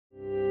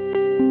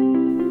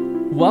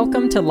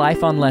Welcome to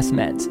Life on Less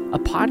Meds, a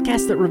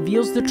podcast that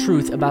reveals the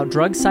truth about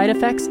drug side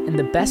effects and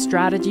the best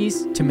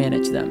strategies to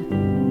manage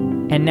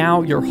them. And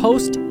now your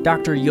host,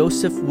 Dr.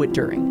 Joseph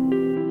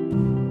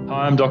Witt-During.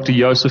 Hi, I'm Dr.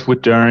 Joseph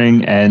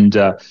Witt-During, and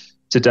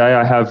today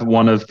I have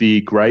one of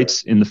the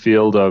greats in the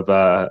field of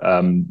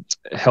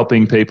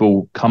helping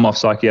people come off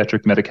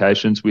psychiatric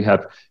medications. We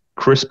have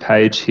Chris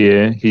Paige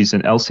here. He's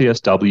an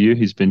LCSW.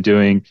 He's been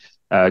doing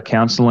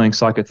counseling,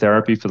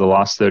 psychotherapy for the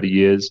last 30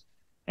 years.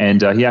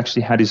 And he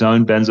actually had his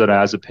own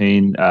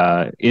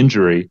benzodiazepine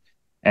injury.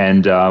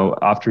 And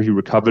after he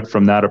recovered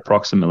from that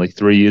approximately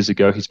 3 years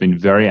ago, he's been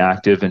very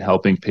active in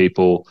helping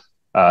people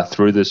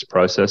through this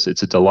process.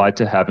 It's a delight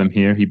to have him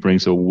here. He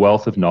brings a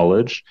wealth of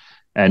knowledge.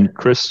 And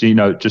Chris,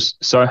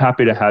 just so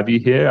happy to have you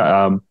here.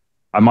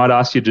 I might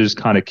ask you to just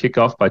kind of kick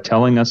off by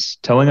telling us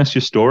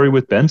your story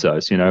with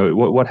benzos.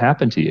 What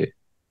happened to you?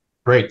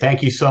 Great.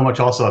 Thank you so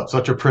much. Also, it's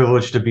such a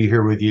privilege to be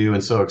here with you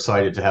and so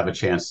excited to have a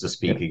chance to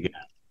speak again.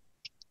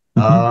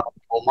 I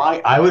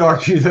would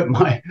argue that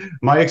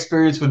my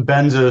experience with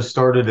benzos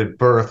started at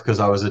birth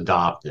because I was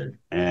adopted.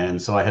 And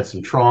so I had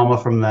some trauma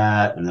from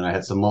that. And then I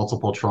had some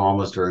multiple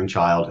traumas during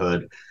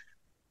childhood.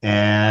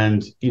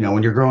 And,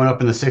 when you're growing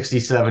up in the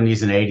 60s,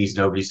 70s, and 80s,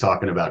 nobody's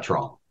talking about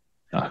trauma.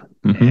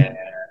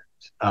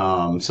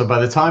 And so by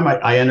the time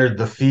I entered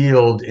the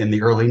field in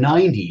the early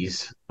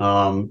 90s,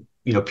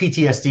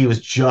 PTSD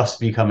was just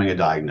becoming a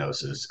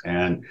diagnosis.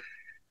 And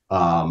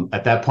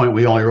at that point,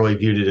 we only really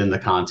viewed it in the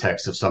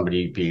context of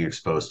somebody being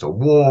exposed to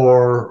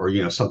war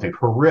or, something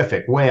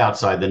horrific way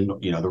outside the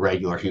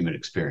regular human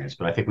experience.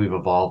 But I think we've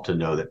evolved to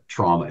know that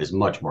trauma is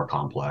much more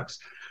complex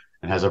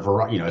and has a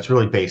variety, it's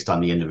really based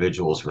on the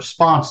individual's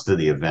response to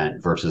the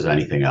event versus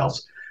anything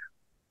else.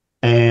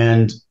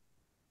 And,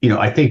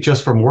 I think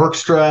just from work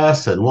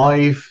stress and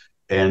life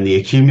and the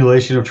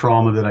accumulation of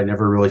trauma that I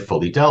never really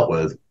fully dealt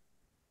with,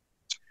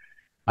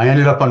 I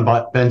ended up on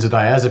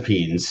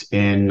benzodiazepines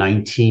in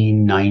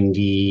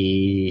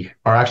 1990,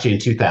 or actually in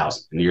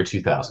 2000, in the year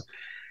 2000.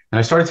 And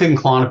I started taking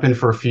Klonopin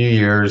for a few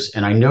years,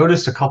 and I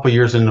noticed a couple of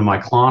years into my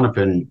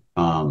Klonopin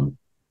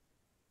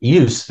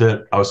use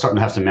that I was starting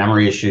to have some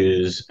memory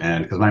issues,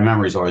 and because my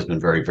memory's always been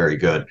very, very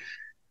good.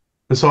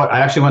 And so I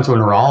actually went to a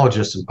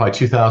neurologist by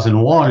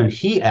 2001, and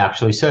he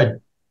actually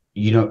said,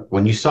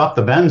 when you stop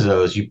the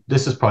benzos,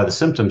 this is probably the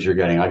symptoms you're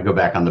getting. I'd go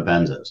back on the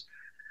benzos.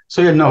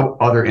 So he had no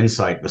other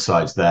insight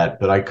besides that,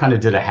 but I kind of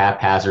did a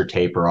haphazard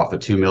taper off of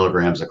 2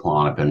 milligrams of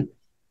Klonopin,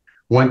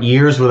 went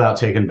years without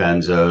taking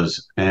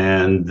benzos,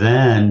 and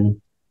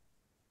then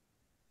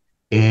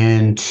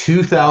in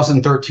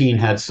 2013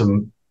 had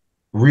some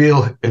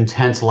real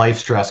intense life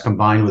stress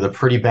combined with a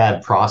pretty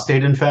bad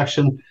prostate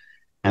infection,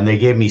 and they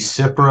gave me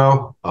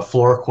Cipro, a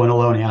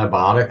fluoroquinolone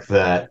antibiotic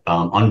that,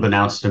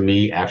 unbeknownst to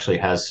me, actually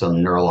has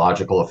some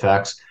neurological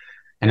effects.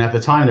 And at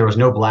the time, there was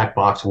no black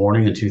box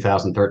warning in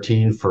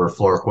 2013 for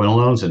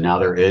fluoroquinolones, and now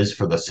there is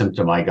for the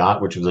symptom I got,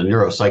 which was a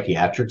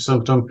neuropsychiatric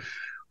symptom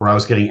where I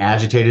was getting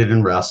agitated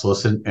and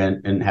restless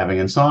and having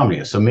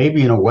insomnia. So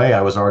maybe in a way,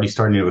 I was already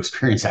starting to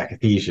experience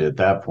akathisia at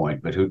that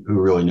point, but who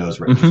really knows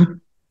right now?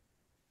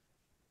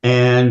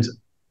 And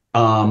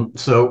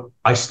so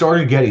I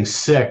started getting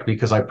sick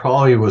because I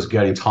probably was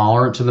getting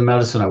tolerant to the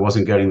medicine. I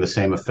wasn't getting the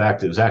same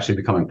effect. It was actually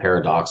becoming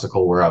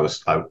paradoxical where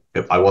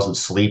if I wasn't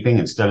sleeping,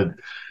 instead of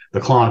the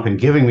Klonopin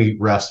giving me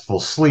restful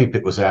sleep,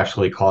 it was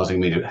actually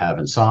causing me to have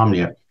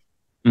insomnia.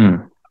 I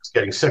was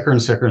getting sicker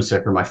and sicker and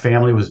sicker. My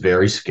family was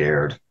very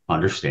scared,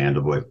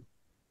 understandably.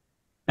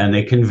 And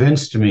they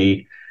convinced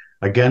me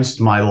against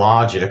my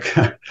logic,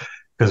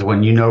 because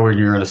when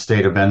you're in a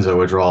state of benzo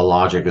withdrawal,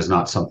 logic is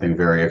not something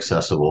very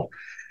accessible.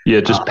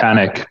 Yeah, just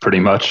panic, pretty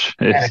much.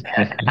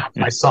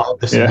 I saw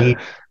this need,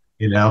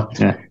 Yeah.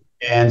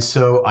 And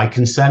so I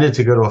consented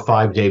to go to a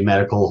 5-day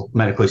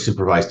medically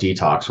supervised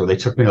detox where they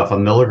took me off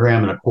 1.25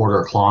 milligrams of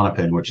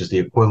Klonopin, which is the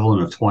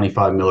equivalent of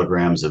 25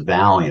 milligrams of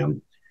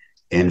Valium,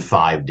 in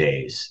 5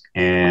 days.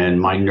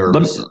 And my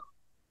nerves.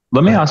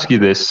 Let me ask you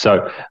this.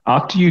 So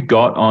after you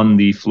got on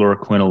the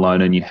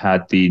fluoroquinolone and you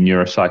had the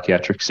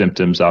neuropsychiatric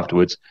symptoms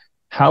afterwards,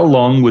 how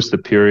long was the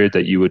period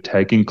that you were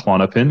taking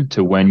Klonopin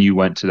to when you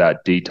went to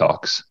that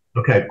detox?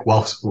 Okay,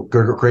 well,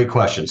 great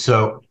question.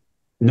 So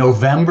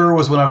November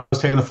was when I was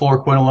taking the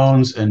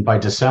fluoroquinolones, and by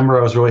December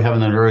I was really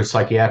having the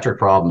neuropsychiatric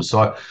problems.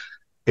 So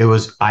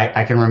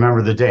I can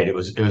remember the date. It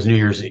was New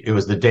Year's. It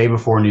was the day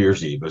before New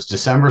Year's Eve. It was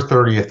December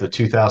 30th of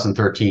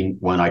 2013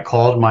 when I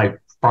called my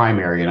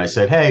primary and I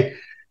said, "Hey,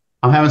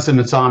 I'm having some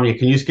insomnia.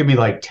 Can you just give me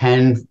like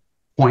 10.5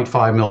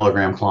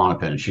 milligram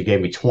Klonopin?" She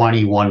gave me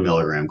 21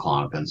 milligram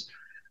Klonopins.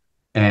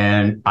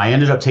 And I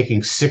ended up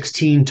taking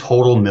 16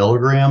 total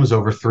milligrams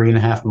over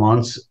 3.5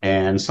 months,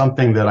 and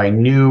something that I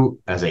knew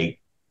as a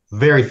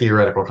very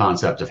theoretical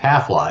concept of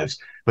half-lives,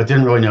 but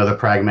didn't really know the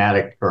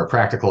pragmatic or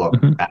practical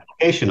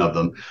application of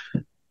them.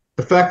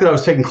 The fact that I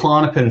was taking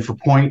Klonopin for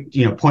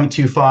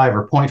 0.25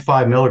 or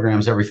 0.5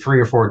 milligrams every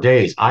 3 or 4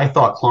 days, I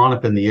thought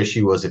Klonopin, the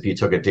issue was if you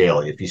took it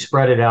daily. If you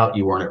spread it out,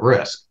 you weren't at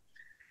risk.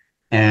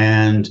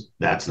 And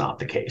that's not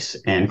the case.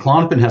 And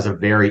Klonopin has a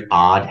very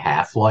odd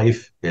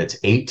half-life. It's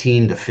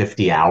 18 to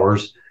 50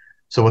 hours.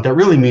 So what that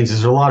really means is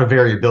there's a lot of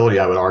variability,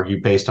 I would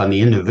argue, based on the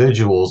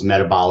individual's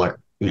metabolic,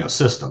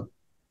 system.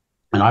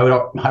 And I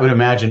would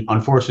imagine,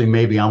 unfortunately,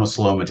 maybe I'm a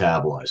slow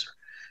metabolizer.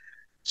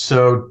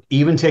 So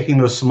even taking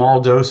those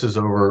small doses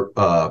over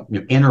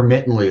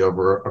intermittently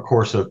over a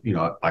course of,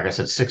 like I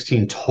said,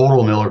 16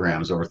 total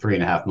milligrams over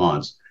 3.5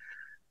 months,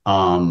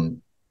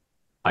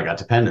 I got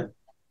dependent.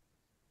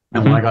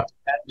 And when I got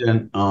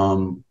dependent,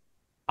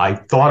 I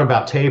thought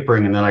about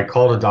tapering, and then I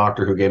called a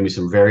doctor who gave me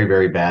some very,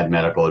 very bad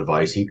medical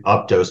advice. He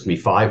updosed me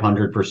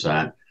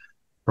 500%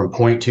 from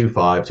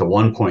 0.25 to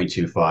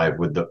 1.25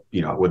 with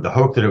the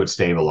hope that it would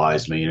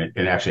stabilize me, and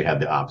it actually had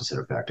the opposite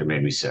effect. It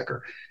made me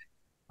sicker.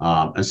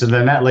 And so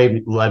then that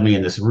led me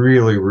in this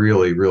really,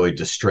 really, really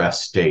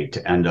distressed state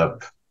to end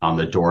up on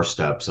the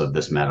doorsteps of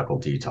this medical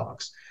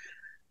detox.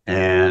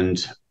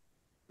 And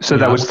so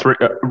that was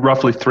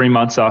roughly 3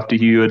 months after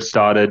you had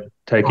started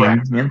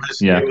taking them?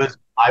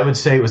 I would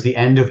say it was the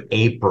end of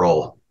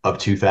April of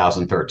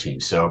 2013.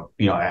 So,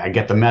 I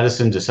get the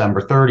medicine December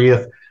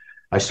 30th.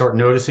 I start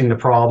noticing the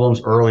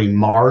problems early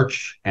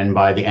March. And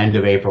by the end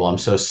of April, I'm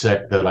so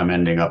sick that I'm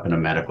ending up in a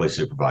medically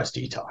supervised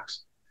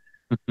detox.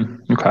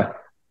 Okay.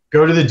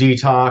 Go to the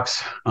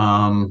detox.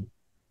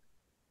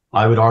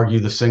 I would argue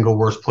the single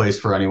worst place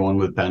for anyone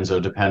with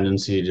benzo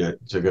dependency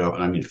to go,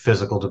 and I mean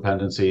physical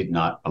dependency,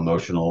 not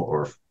emotional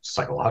or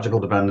psychological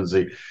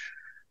dependency.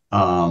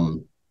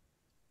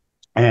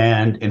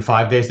 And in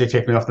 5 days, they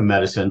take me off the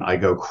medicine. I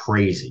go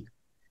crazy.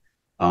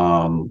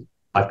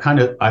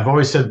 I've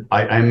always said,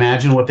 I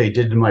imagine what they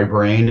did to my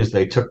brain is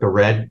they took the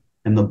red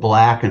and the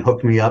black and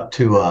hooked me up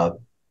to a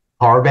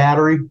car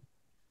battery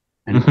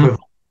and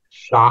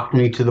shocked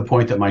me to the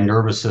point that my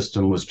nervous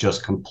system was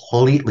just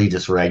completely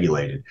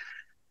dysregulated.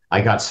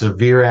 I got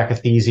severe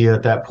akathisia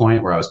at that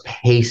point where I was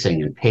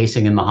pacing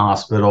in the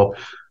hospital.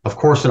 Of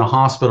course, in a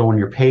hospital, when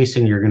you're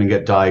pacing, you're going to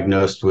get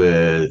diagnosed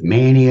with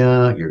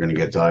mania. You're going to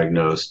get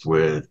diagnosed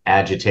with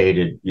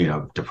agitated,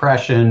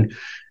 depression.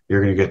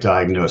 You're going to get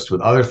diagnosed with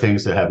other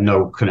things that have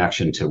no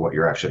connection to what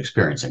you're actually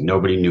experiencing.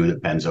 Nobody knew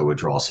that benzo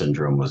withdrawal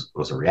syndrome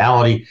was a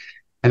reality.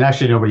 And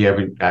actually, nobody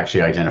ever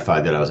actually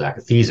identified that I was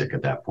akathisic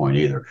at that point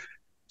either.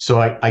 So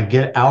I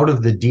get out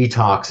of the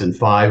detox in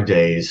 5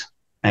 days,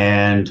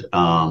 and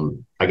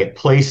I get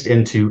placed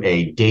into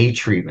a day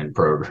treatment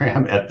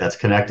program that's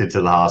connected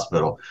to the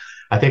hospital.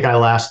 I think I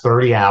last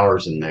 30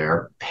 hours in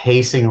there,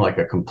 pacing like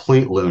a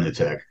complete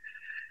lunatic.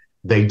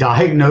 They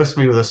diagnosed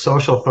me with a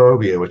social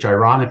phobia, which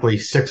ironically,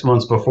 6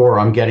 months before,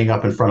 I'm getting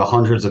up in front of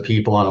hundreds of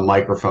people on a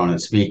microphone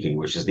and speaking,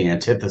 which is the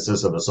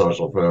antithesis of a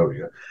social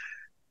phobia.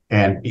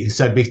 And they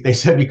said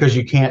because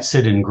you can't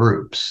sit in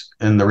groups.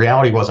 And the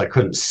reality was I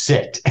couldn't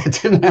sit.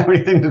 It didn't have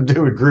anything to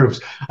do with groups.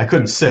 I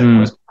couldn't sit. I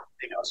was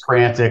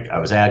frantic. I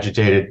was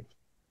agitated.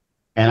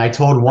 And I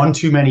told one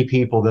too many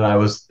people that I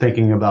was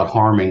thinking about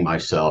harming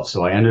myself.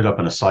 So I ended up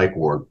in a psych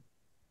ward.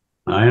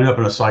 I ended up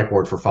in a psych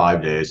ward for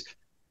 5 days.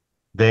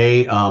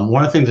 They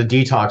one of the things the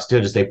detox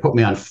did is they put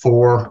me on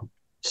 4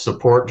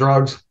 support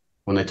drugs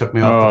when they took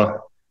me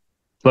off.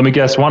 Let me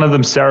guess, one of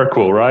them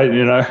Seroquel, right?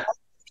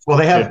 Well,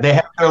 they have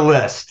their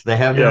list. They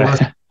have their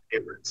list of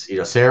favorites.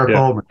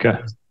 Seroquel,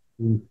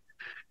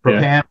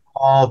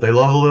 propanol. They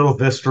love a little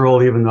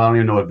Visceral, even though I don't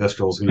even know what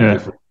Visceral is going to do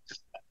for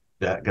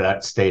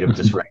that state of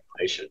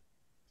dysregulation.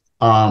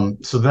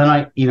 So then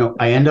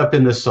I end up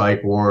in the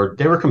psych ward.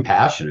 They were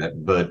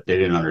compassionate, but they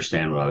didn't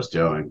understand what I was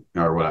doing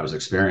or what I was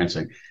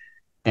experiencing.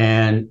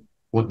 And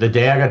the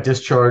day I got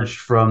discharged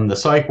from the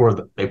psych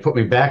ward, they put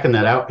me back in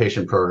that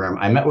outpatient program.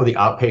 I met with the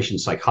outpatient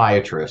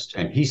psychiatrist,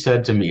 and he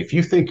said to me, if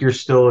you think you're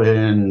still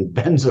in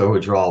benzo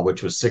withdrawal,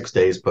 which was 6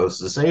 days post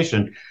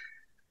cessation,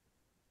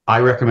 I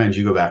recommend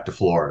you go back to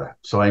Florida.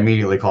 So I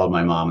immediately called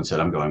my mom and said,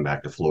 I'm going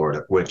back to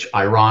Florida, which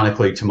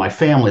ironically to my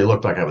family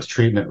looked like I was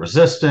treatment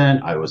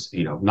resistant. I was,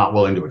 not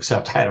willing to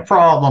accept I had a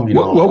problem.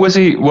 What was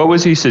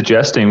he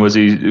suggesting? Was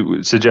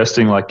he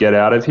suggesting like get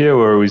out of here,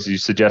 or was he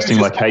suggesting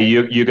like, hey,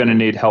 you're going to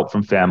need help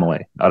from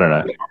family? I don't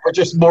know. Or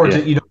just more,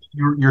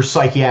 you're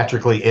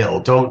psychiatrically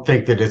ill. Don't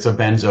think that it's a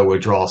benzo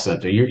withdrawal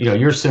symptom.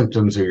 Your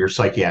symptoms are your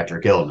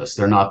psychiatric illness.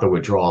 They're not the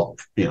withdrawal,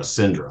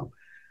 syndrome.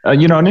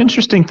 An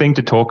interesting thing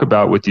to talk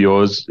about with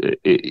yours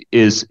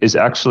is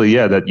actually,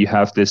 that you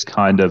have this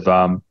kind of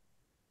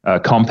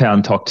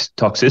compound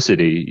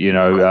toxicity,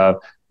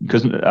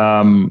 because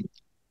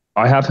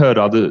I have heard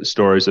other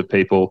stories of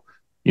people,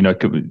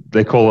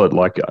 they call it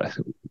like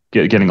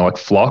getting like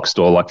floxed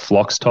or like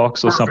flox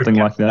tox or something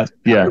like that.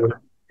 Yeah.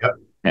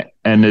 Yep.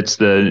 And it's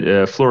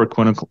the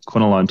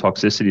fluoroquinolone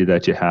toxicity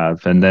that you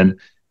have. And then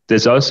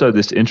there's also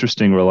this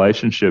interesting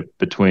relationship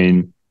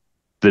between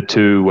the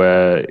two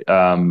where,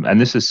 and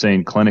this is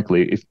seen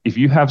clinically, if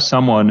you have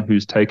someone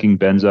who's taking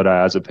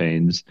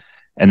benzodiazepines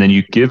and then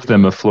you give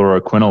them a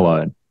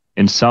fluoroquinolone,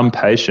 in some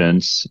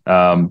patients,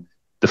 the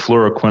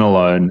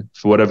fluoroquinolone,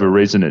 for whatever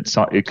reason, it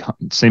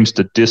seems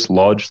to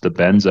dislodge the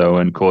benzo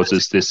and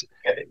causes this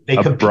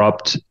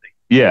abrupt,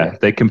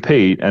 they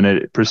compete, and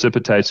it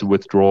precipitates a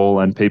withdrawal,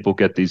 and people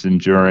get these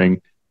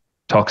enduring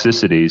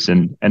toxicities.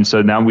 And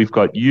so now we've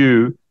got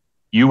you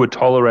you were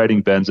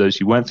tolerating benzos,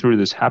 you went through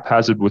this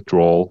haphazard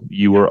withdrawal,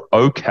 you were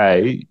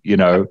okay,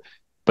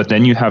 but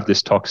then you have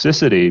this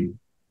toxicity,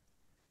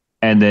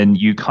 and then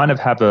you kind of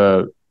have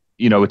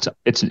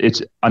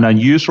it's an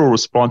unusual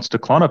response to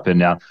Klonopin.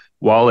 Now,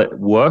 while it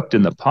worked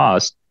in the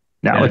past,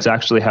 now it's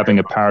actually having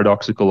a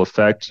paradoxical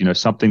effect.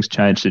 Something's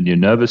changed in your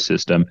nervous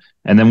system,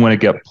 and then when it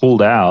got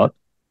pulled out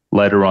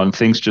later on,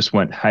 things just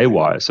went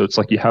haywire. So it's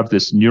like you have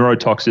this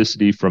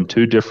neurotoxicity from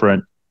two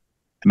different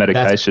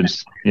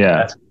medications.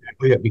 That's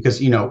exactly it.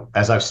 Because,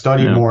 as I've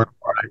studied more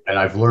and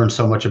I've learned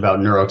so much about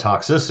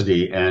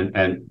neurotoxicity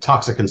and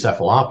toxic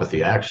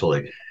encephalopathy,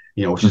 actually,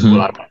 which is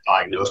what I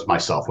diagnosed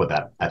myself with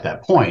at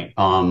that point.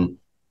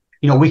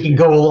 We can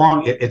go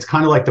along. It's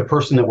kind of like the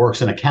person that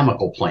works in a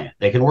chemical plant.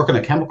 They can work in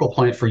a chemical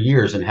plant for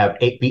years and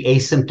be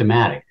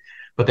asymptomatic,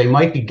 but they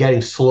might be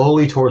getting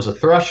slowly towards a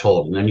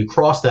threshold, and then you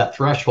cross that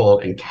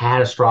threshold and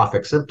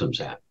catastrophic symptoms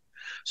happen.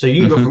 So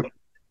you go from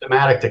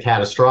symptomatic to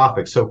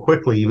catastrophic so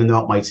quickly, even though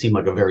it might seem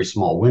like a very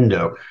small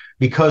window,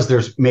 because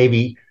there's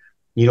maybe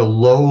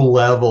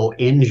low-level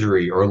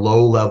injury or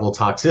low-level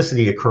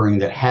toxicity occurring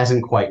that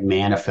hasn't quite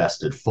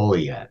manifested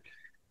fully yet.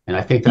 And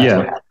I think that's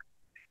what happens.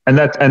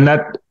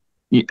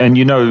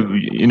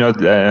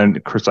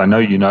 And Chris, I know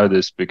you know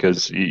this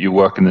because you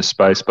work in this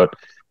space, but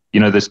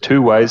there's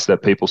two ways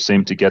that people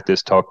seem to get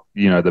this the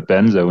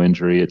benzo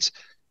injury. It's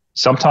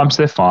sometimes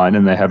they're fine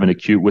and they have an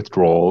acute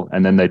withdrawal,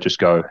 and then they just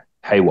go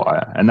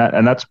haywire, and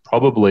that's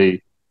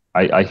probably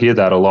I hear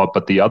that a lot.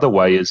 But the other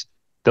way is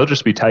they'll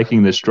just be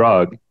taking this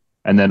drug,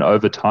 and then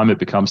over time it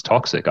becomes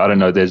toxic. I don't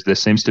know. There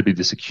seems to be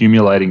this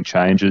accumulating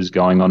changes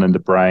going on in the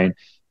brain,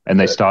 and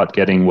they start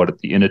getting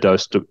the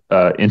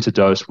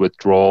interdose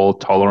withdrawal,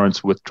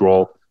 tolerance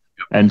withdrawal,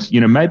 and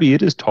maybe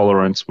it is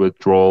tolerance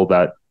withdrawal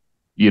that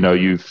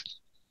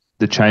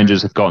the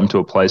changes have gotten to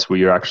a place where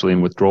you're actually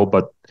in withdrawal.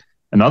 But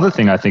another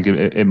thing, I think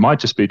it might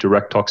just be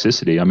direct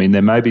toxicity. I mean,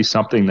 there may be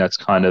something that's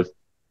kind of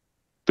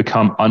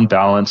become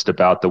unbalanced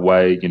about the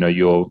way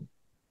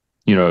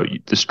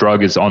this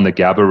drug is on the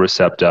GABA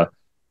receptor,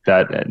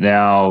 that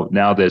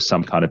now there's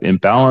some kind of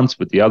imbalance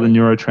with the other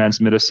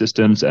neurotransmitter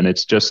systems, and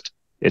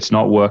it's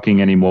not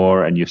working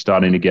anymore, and you're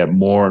starting to get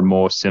more and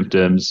more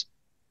symptoms.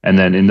 And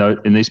then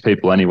in these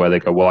people anyway, they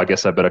go, well, I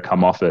guess I better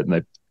come off it, and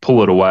they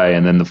pull it away,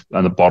 and then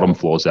the bottom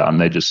falls out, and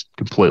they just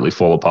completely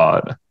fall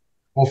apart.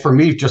 Well, for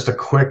me, just a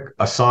quick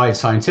aside,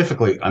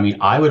 scientifically, I mean,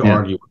 I would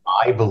argue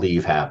what I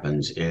believe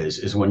happens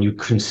is when you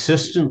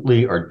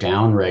consistently are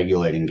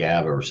down-regulating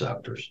GABA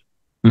receptors,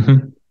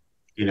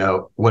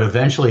 what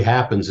eventually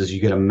happens is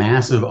you get a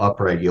massive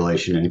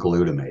upregulation in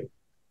glutamate.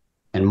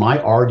 And my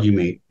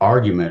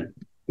argument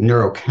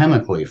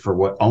neurochemically for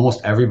what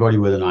almost everybody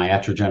with an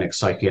iatrogenic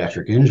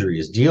psychiatric injury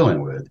is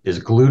dealing with is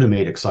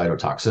glutamate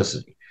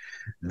excitotoxicity.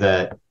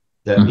 The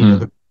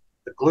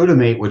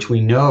glutamate, which we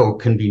know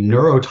can be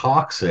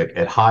neurotoxic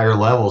at higher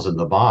levels in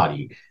the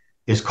body,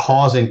 it's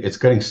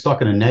getting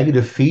stuck in a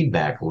negative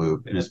feedback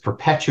loop, and it's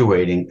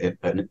perpetuating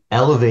an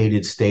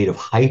elevated state of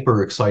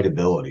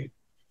hyperexcitability.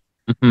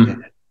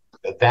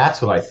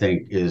 That's what I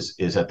think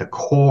is at the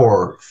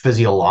core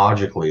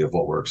physiologically of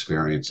what we're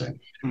experiencing.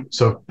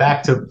 So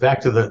back to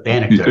the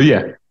anecdote.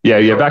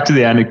 Back to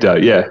the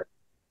anecdote. Yeah.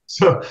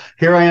 So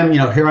here I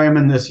am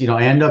in this,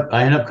 I end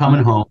up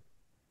coming home,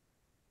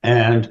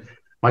 and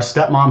my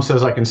stepmom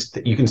says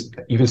you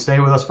can stay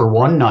with us for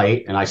one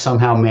night, and I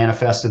somehow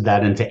manifested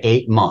that into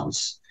 8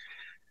 months.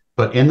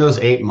 But in those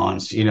 8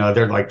 months,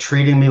 they're like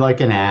treating me like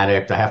an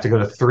addict. I have to go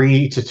to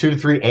 2 to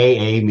 3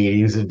 AA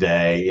meetings a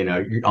day.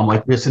 I'm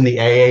like missing the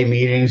AA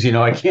meetings.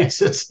 I can't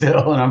sit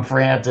still, and I'm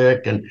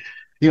frantic, and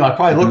I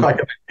probably look like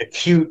an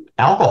acute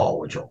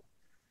alcohol withdrawal.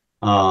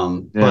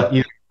 But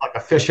like a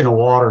fish in a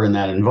water in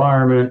that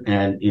environment,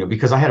 and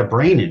because I had a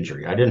brain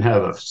injury, I didn't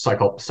have a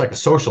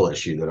psychosocial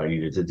issue that I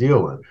needed to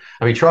deal with.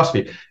 I mean, trust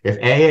me, if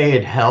AA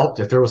had helped,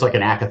 if there was like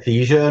an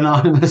akathisia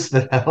anonymous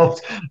that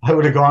helped, I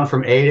would have gone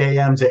from 8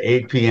 a.m. to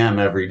 8 p.m.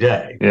 every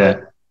day.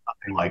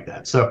 Nothing like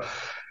that. So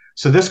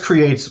this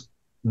creates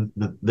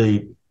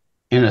the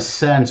in a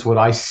sense what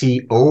I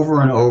see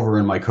over and over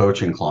in my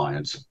coaching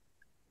clients,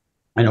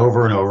 and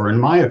over in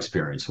my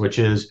experience, which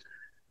is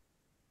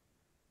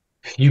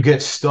you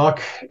get stuck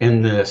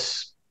in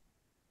this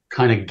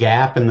kind of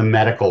gap in the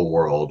medical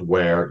world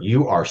where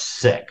you are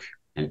sick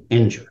and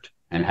injured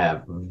and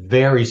have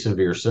very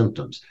severe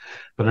symptoms.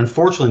 But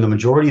unfortunately, the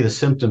majority of the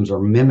symptoms are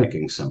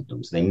mimicking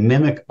symptoms. They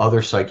mimic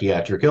other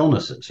psychiatric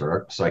illnesses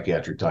or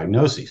psychiatric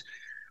diagnoses.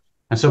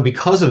 And so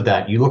because of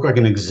that, you look like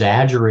an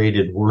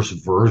exaggerated, worse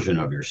version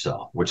of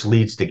yourself, which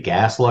leads to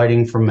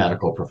gaslighting from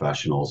medical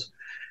professionals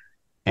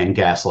and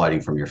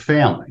gaslighting from your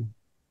family.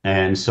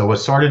 And so what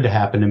started to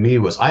happen to me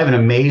was I have an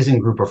amazing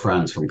group of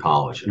friends from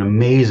college, an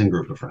amazing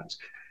group of friends.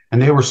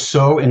 And they were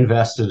so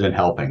invested in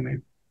helping me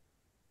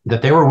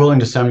that they were willing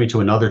to send me to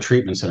another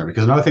treatment center.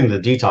 Because another thing the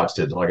detox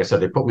did, like I said,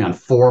 they put me on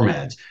 4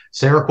 meds: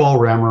 Seroquel,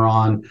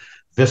 Remeron,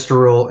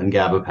 Visceral, and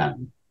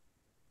gabapentin.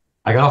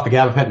 I got off the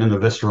gabapentin and the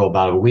Visceral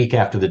about a week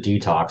after the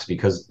detox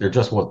because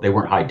they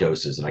weren't high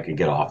doses and I could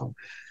get off them.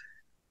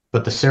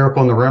 But the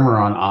Seroquel and the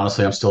Remeron,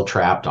 honestly, I'm still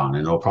trapped on,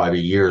 and it'll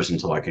probably be years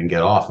until I can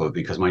get off of,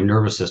 because my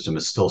nervous system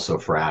is still so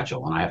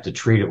fragile, and I have to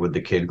treat it with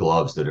the kid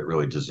gloves that it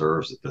really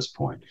deserves at this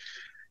point.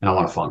 And I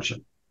want to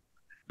function.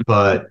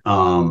 But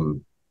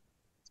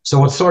so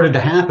what started to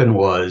happen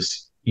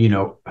was,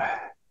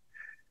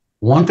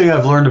 one thing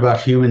I've learned about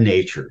human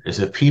nature is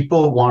if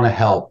people want to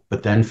help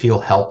but then feel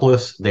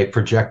helpless, they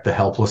project the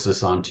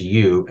helplessness onto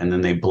you, and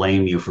then they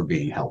blame you for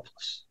being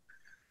helpless.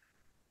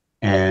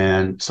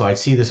 And so I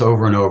see this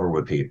over and over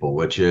with people,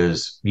 which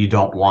is, you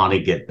don't want to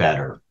get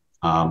better.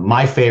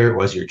 My favorite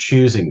was, you're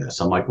choosing this.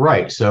 I'm like,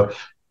 right. So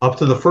up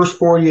to the first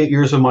 48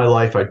 years of my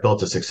life, I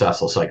built a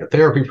successful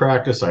psychotherapy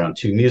practice. I owned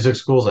 2 music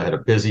schools. I had a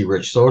busy,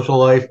 rich social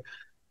life.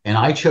 And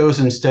I chose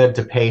instead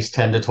to pace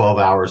 10 to 12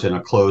 hours in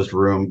a closed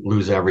room,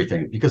 lose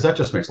everything, because that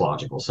just makes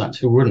logical sense.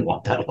 Who wouldn't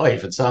want that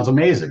life? It sounds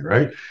amazing,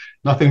 right?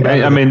 Nothing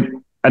better.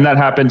 And that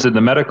happens in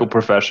the medical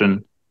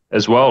profession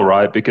as well,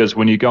 right? Because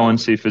when you go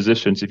and see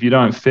physicians, if you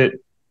don't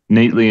fit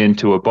neatly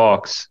into a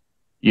box,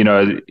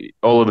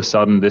 all of a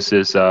sudden this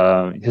is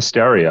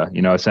hysteria,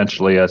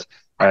 essentially as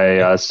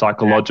a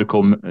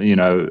psychological,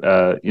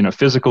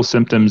 physical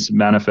symptoms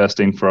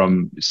manifesting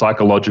from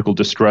psychological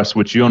distress,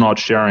 which you're not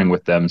sharing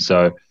with them.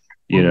 So,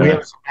 we have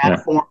a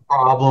platform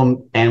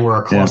problem, and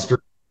we're a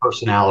cluster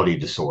personality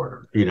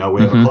disorder. We have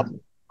a cluster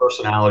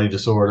personality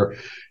disorder.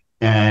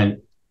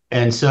 And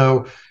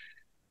so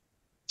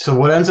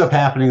what ends up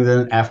happening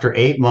then, after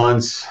 8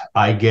 months,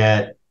 I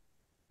get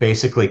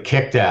basically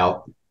kicked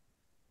out.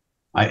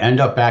 I end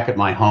up back at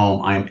my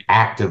home. I'm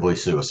actively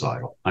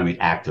suicidal. I mean,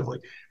 actively.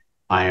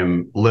 I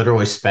am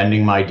literally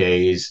spending my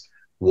days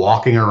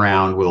walking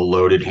around with a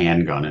loaded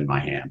handgun in my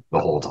hand the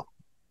whole time.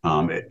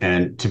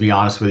 And to be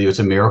honest with you, it's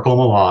a miracle I'm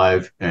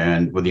alive.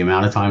 And with the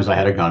amount of times I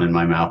had a gun in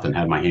my mouth and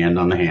had my hand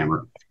on the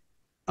hammer,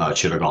 it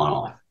should have gone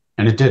off.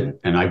 And it didn't.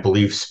 And I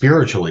believe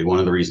spiritually, one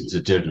of the reasons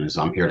it didn't is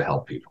I'm here to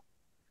help people.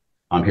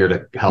 I'm here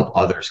to help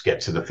others get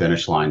to the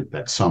finish line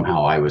that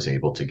somehow I was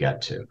able to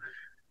get to.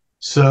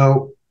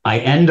 So I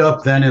end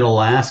up then in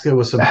Alaska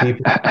with some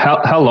people.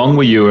 How long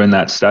were you in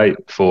that state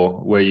for,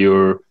 where you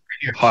were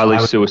highly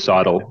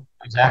suicidal?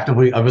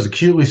 I was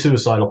acutely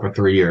suicidal for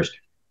 3 years.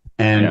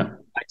 And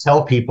I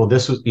tell people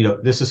this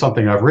is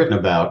something I've written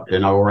about,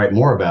 and I will write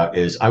more about,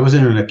 is I was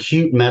in an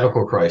acute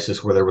medical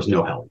crisis where there was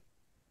no help.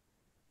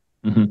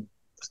 Mm-hmm.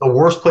 It's the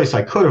worst place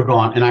I could have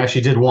gone. And I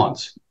actually did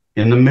once.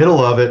 In the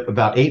middle of it,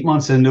 about 8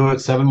 months into it,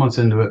 7 months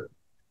into it.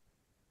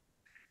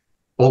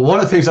 Well, one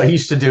of the things I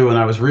used to do when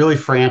I was really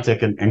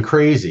frantic and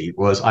crazy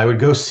was I would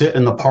go sit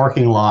in the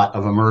parking lot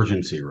of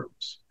emergency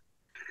rooms,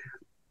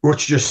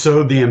 which just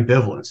showed the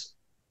ambivalence.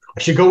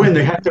 I should go in.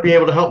 They have to be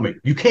able to help me.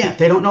 You can't.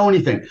 They don't know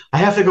anything. I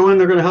have to go in.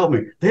 They're going to help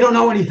me. They don't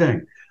know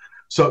anything.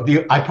 So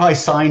I probably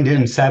signed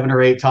in 7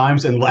 or 8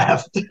 times and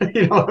left. I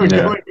would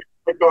go in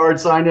the card,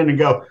 sign in, and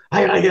go,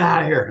 I got to get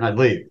out of here. And I'd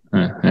leave.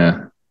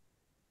 Yeah.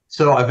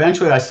 So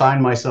eventually I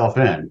signed myself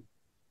in.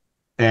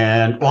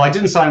 And I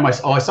didn't sign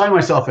myself. I signed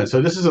myself in.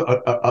 So this is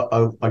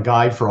a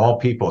guide for all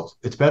people.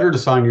 It's better to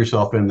sign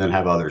yourself in than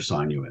have others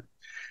sign you in.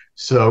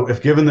 So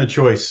if given the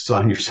choice,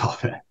 sign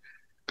yourself in.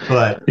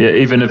 But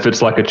even if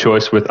it's like a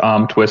choice with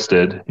arm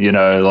twisted, you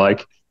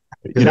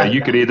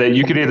could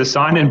either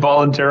sign in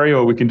voluntary,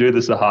 or we can do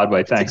this the hard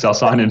way. Thanks, I'll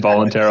sign in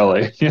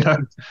voluntarily. That's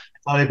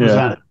how they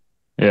present it.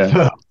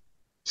 Yeah.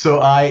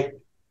 So I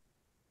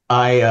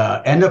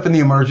end up in the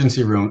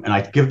emergency room, and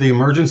I give the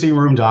emergency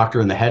room doctor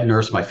and the head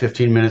nurse my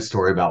 15-minute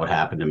story about what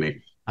happened to me.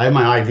 I have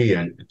my IV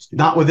in. It's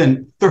not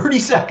within 30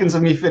 seconds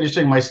of me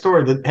finishing my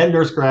story, the head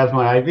nurse grabs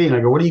my IV, and I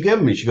go, "What are you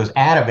giving me?" She goes,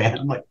 "Ativan."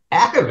 I'm like,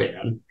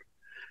 "Ativan?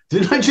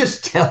 Didn't I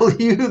just tell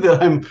you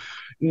that I'm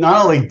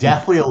not only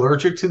deathly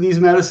allergic to these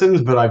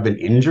medicines, but I've been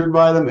injured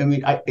by them?" I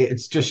mean, it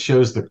just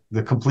shows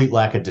the complete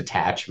lack of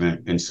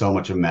detachment in so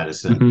much of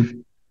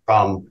medicine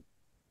from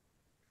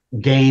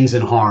gains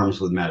and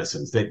harms with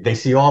medicines. They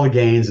see all the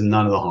gains and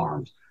none of the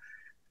harms.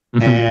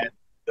 And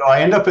so I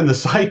end up in the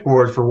psych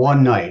ward for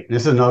one night. And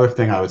this is another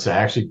thing I would say.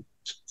 I actually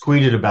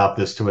tweeted about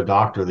this to a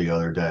doctor the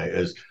other day,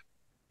 is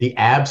the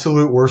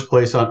absolute worst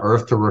place on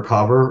earth to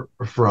recover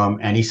from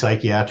any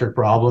psychiatric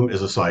problem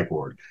is a psych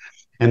ward.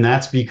 And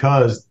that's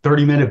because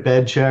 30-minute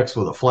bed checks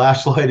with a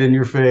flashlight in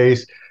your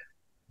face.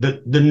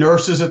 The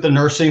nurses at the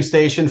nursing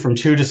station from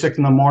 2 to 6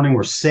 in the morning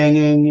were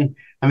singing.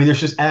 I mean,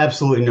 there's just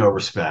absolutely no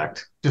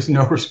respect, just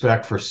no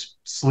respect for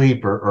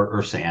sleep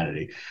or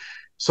sanity.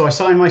 So I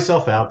signed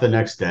myself out the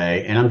next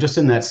day, and I'm just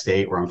in that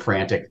state where I'm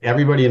frantic.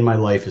 Everybody in my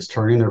life is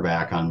turning their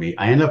back on me.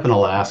 I end up in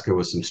Alaska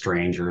with some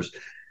strangers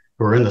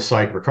who are in the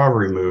psych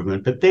recovery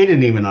movement, but they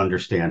didn't even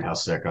understand how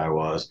sick I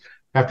was.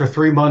 After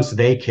 3 months,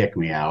 they kicked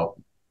me out.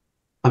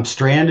 I'm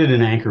stranded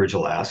in Anchorage,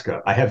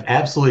 Alaska. I have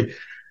absolutely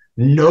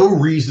no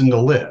reason to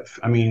live.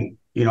 I mean,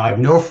 I have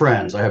no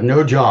friends. I have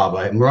no job.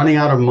 I'm running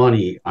out of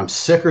money. I'm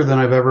sicker than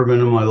I've ever been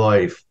in my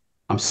life.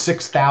 I'm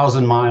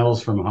 6,000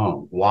 miles from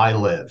home. Why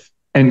live?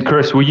 And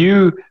Chris, were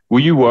you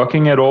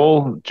working at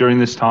all during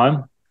this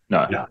time?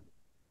 No.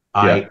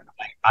 I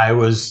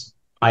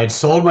had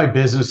sold my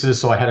businesses,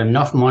 so I had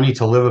enough money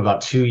to live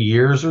about 2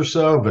 years or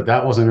so, but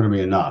that wasn't going to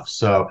be enough.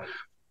 So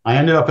I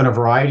ended up in a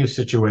variety of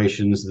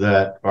situations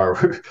that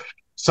are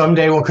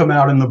someday will come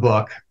out in the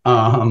book.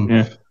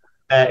 Yeah.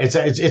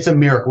 It's a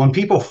miracle. When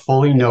people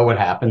fully know what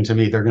happened to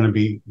me, they're going to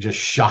be just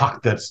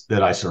shocked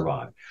that I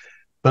survived.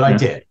 But I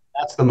did.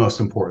 That's the most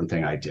important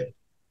thing I did.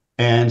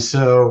 And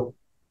so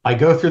I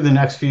go through the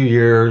next few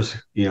years,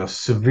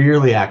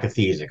 severely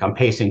akathesic. I'm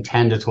pacing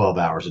 10 to 12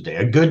 hours a day.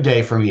 A good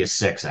day for me is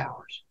 6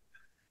 hours.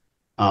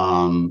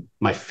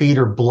 My feet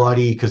are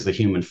bloody because the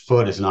human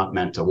foot is not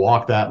meant to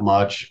walk that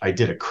much. I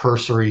did a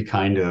cursory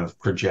kind of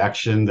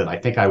projection that I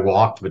think I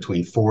walked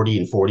between 40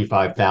 and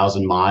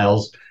 45,000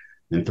 miles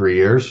in 3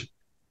 years,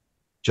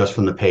 just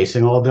from the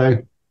pacing all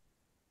day.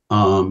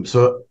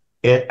 So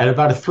at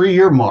about a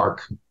 3-year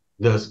mark,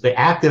 the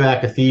active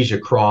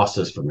akathisia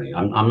crosses for me.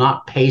 I'm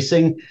not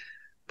pacing,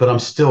 but I'm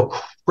still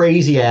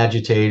crazy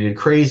agitated,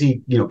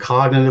 crazy,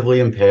 cognitively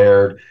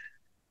impaired,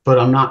 but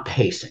I'm not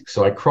pacing.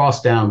 So I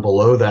cross down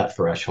below that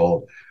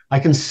threshold. I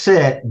can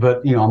sit,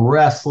 but I'm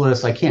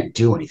restless. I can't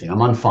do anything. I'm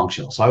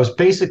unfunctional. So I was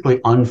basically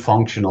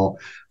unfunctional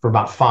for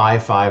about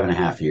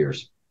 5.5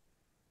 years.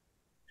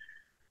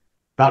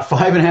 About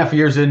 5.5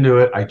 years into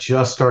it, I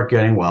just start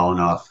getting well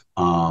enough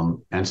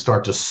and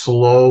start to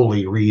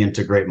slowly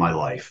reintegrate my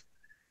life.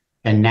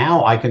 And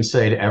now I can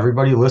say to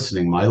everybody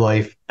listening, my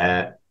life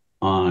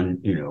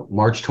on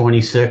March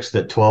 26th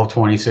at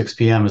 12:26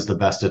 p.m. is the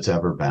best it's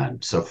ever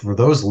been. So for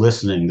those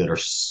listening that are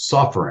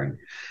suffering,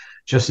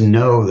 just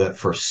know that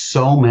for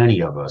so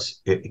many of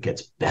us, it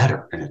gets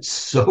better, and it's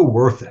so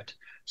worth it.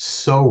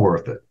 So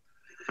worth it.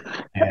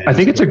 And I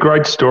think it's a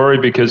great story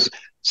because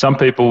some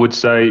people would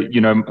say,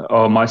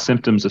 oh, my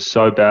symptoms are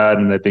so bad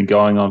and they've been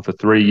going on for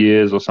 3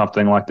 years or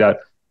something like that.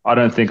 I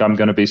don't think I'm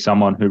going to be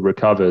someone who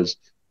recovers.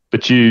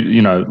 But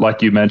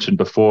like you mentioned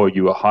before,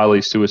 you were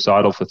highly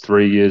suicidal for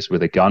 3 years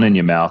with a gun in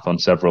your mouth on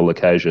several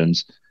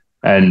occasions.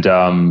 And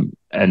now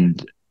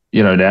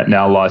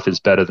life is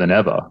better than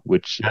ever,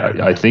 which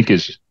I think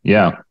is,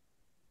 yeah.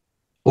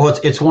 Well,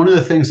 it's one of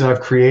the things that I've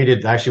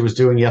created. Actually, was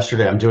doing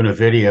yesterday. I'm doing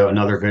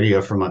another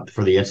video for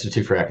the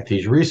Institute for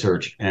Akathisia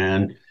Research,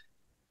 and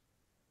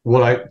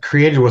what I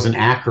created was an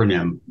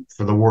acronym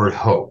for the word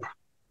hope.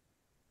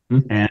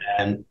 Mm-hmm.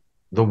 And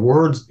the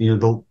words,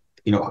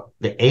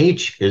 the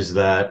H is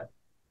that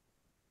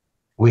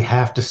we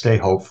have to stay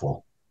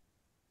hopeful.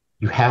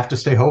 You have to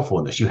stay hopeful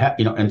in this. You have,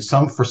 and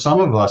for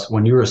some of us,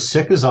 when you're as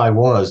sick as I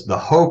was, the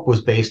hope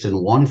was based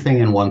in one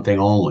thing and one thing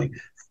only: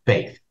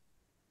 faith.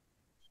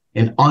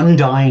 An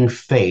undying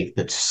faith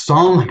that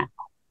somehow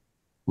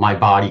my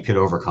body could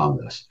overcome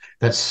this.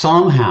 That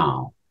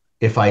somehow,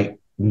 if I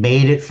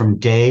made it from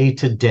day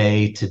to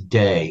day to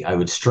day, I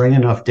would string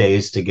enough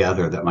days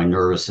together that my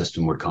nervous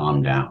system would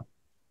calm down.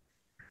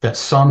 That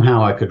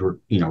somehow I could,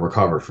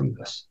 recover from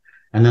this.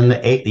 And then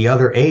the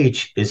other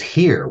H is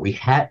here. We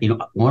had,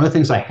 one of the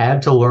things I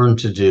had to learn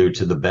to do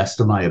to the best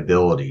of my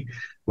ability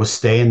was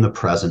stay in the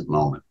present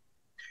moment,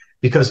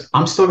 because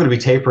I'm still going to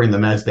be tapering the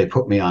meds they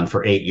put me on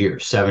for 8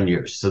 years, 7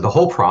 years. So the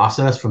whole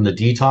process from the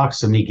detox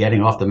to me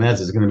getting off the meds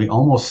is going to be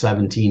almost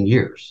 17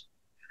 years.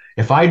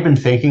 If I'd been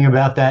thinking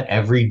about that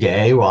every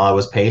day while I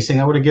was pacing,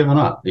 I would have given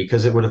up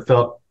because it would have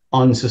felt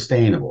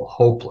unsustainable,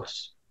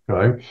 hopeless.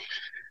 Okay.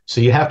 So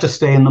you have to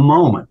stay in the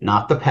moment,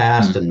 not the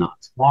past and not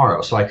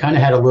tomorrow. So I kind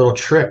of had a little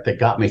trick that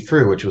got me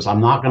through, which was I'm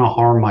not going to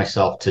harm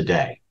myself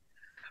today.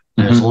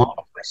 And as long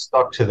as I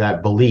stuck to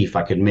that belief,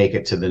 I could make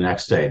it to the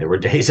next day. There were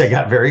days I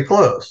got very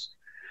close.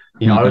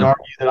 I would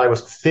argue that I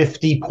was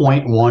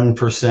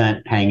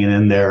 50.1% hanging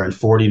in there and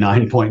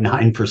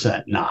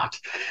 49.9% not.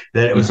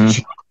 That it was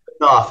just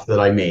enough that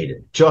I made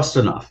it, just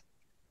enough.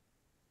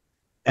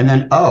 And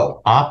then,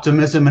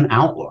 optimism and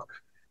outlook.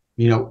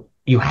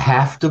 You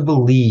have to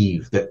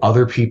believe that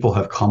other people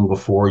have come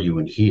before you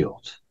and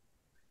healed.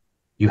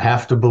 You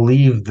have to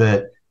believe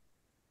that,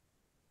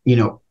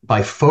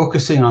 by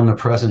focusing on the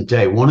present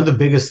day, one of the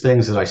biggest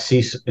things that I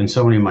see in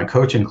so many of my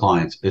coaching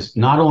clients is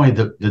not only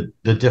the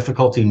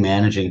difficulty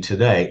managing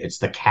today, it's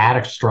the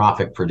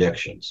catastrophic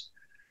predictions.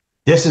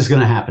 This is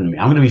going to happen to me.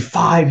 I'm going to be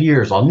 5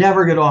 years. I'll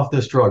never get off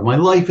this drug. My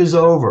life is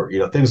over,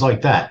 things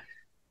like that.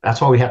 That's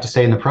why we have to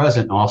stay in the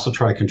present and also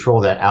try to control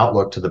that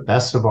outlook to the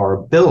best of our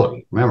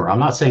ability. Remember, I'm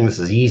not saying this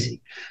is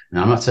easy, and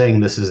I'm not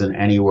saying this is in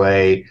any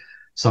way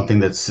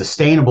something that's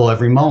sustainable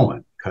every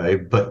moment. Okay,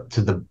 but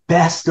to the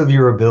best of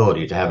your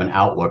ability to have an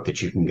outlook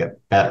that you can get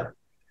better.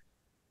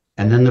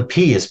 And then the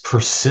P is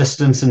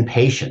persistence and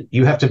patience.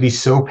 You have to be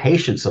so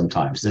patient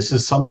sometimes. This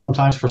is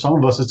sometimes for some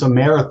of us, it's a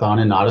marathon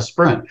and not a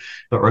sprint.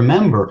 But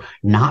remember,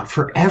 not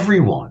for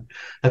everyone.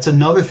 That's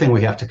another thing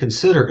we have to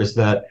consider is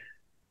that,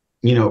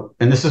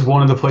 and this is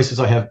one of the places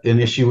I have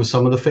an issue with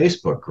some of the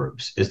Facebook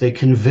groups, is they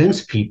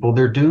convince people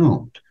they're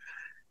doomed.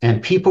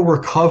 And people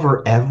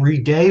recover every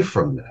day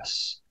from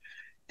this.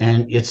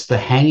 And it's the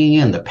hanging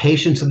in, the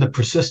patience and the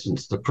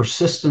persistence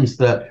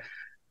that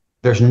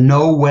there's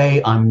no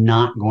way I'm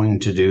not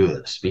going to do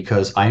this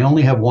because I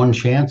only have one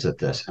chance at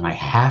this and I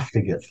have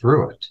to get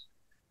through it.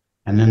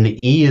 And then the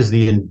E is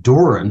the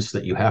endurance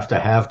that you have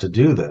to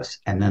do this.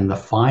 And then the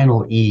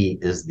final E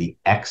is the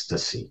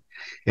ecstasy.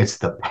 It's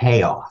the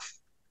payoff.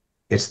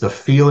 It's the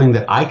feeling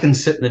that I can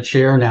sit in a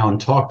chair now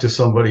and talk to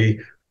somebody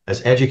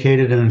as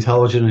educated and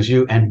intelligent as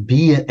you, and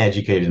be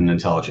educated and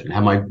intelligent, and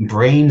have my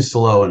brain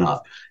slow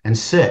enough, and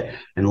sit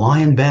and lie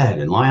in bed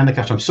and lie on the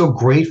couch. I'm so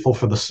grateful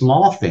for the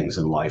small things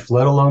in life,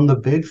 let alone the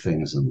big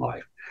things in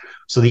life.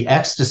 So the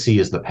ecstasy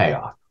is the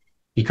payoff,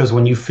 because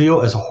when you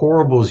feel as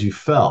horrible as you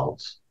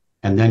felt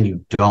and then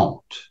you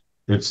don't,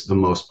 it's the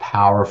most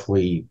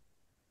powerfully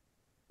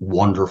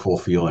wonderful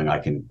feeling I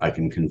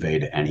can convey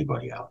to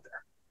anybody out there.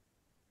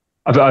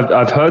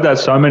 I've heard that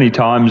so many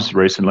times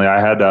recently. I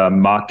had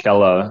Mark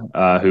Keller,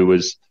 who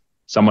was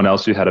someone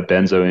else who had a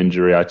benzo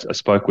injury. I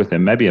spoke with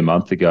him maybe a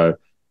month ago,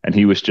 and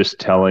he was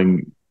just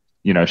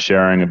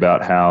sharing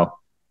about how,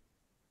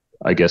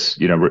 I guess,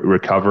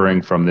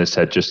 recovering from this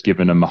had just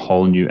given him a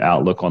whole new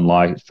outlook on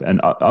life.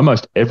 And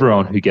almost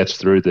everyone who gets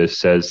through this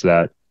says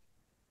that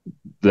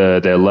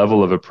their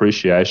level of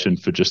appreciation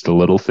for just the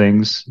little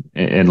things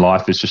in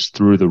life is just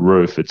through the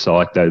roof. It's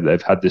like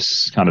they've had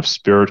this kind of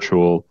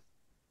spiritual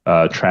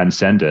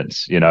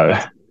transcendence,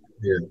 Yeah,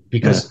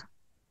 because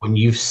when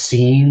you've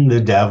seen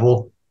the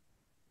devil,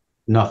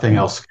 nothing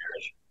else scares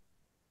you.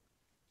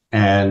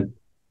 And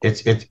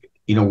it's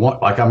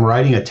like I'm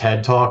writing a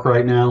TED talk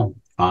right now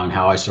on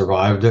how I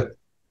survived it.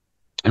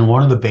 And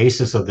one of the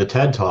basis of the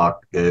TED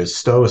talk is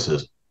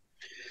stoicism,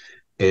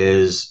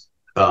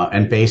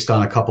 and based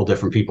on a couple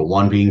different people,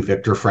 one being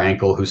Viktor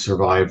Frankl, who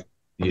survived,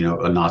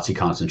 a Nazi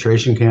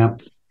concentration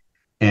camp,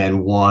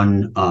 and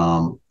one,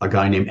 a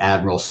guy named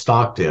Admiral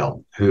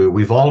Stockdale, who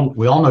we all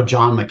know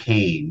John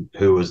McCain,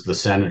 who was the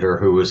senator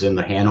who was in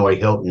the Hanoi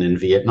Hilton in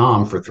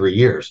Vietnam for 3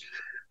 years.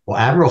 Well,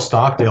 Admiral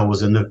Stockdale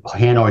was in the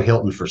Hanoi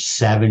Hilton for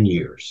 7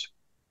 years.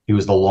 He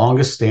was the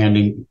longest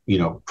standing,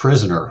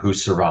 prisoner who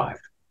survived.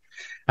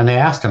 And they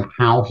asked him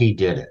how he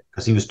did it,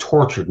 because he was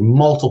tortured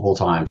multiple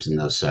times in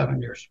those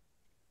 7 years.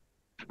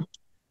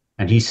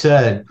 And he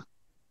said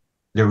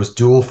there was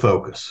dual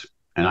focus.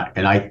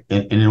 And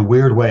in a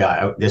weird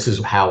way, this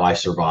is how I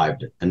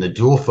survived it. And the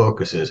dual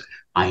focus is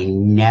I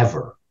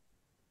never,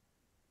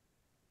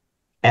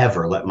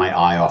 ever let my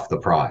eye off the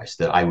prize,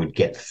 that I would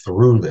get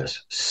through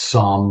this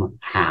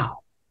somehow,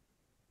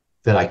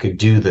 that I could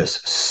do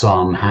this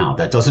somehow.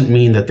 That doesn't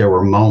mean that there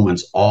were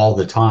moments all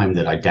the time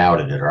that I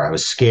doubted it, or I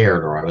was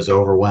scared, or I was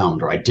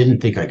overwhelmed, or I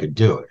didn't think I could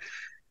do it.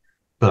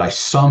 But I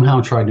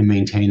somehow tried to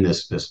maintain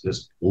this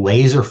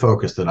laser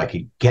focus that I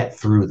could get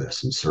through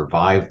this and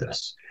survive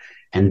this,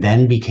 and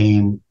then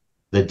became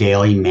the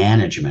daily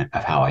management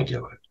of how I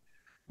do it.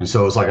 And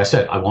so it's like I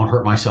said, I won't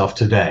hurt myself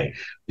today.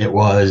 It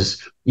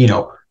was,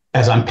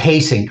 as I'm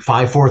pacing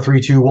 5, 4,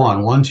 3, 2,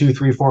 1, 1, 2,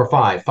 3, 4,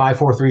 5, 5,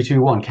 4, 3,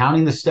 2, 1,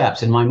 counting the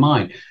steps in my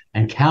mind,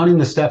 and counting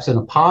the steps in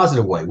a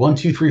positive way, 1,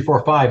 2, 3,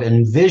 4, 5, and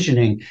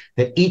envisioning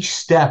that each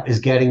step is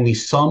getting me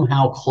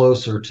somehow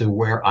closer to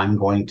where I'm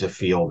going to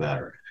feel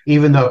better,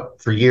 even though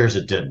for years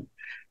it didn't.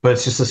 But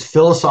it's just this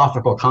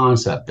philosophical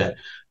concept that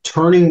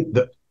turning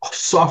the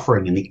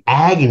suffering and the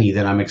agony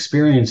that I'm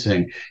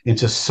experiencing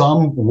into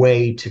some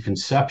way to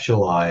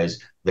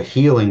conceptualize the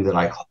healing that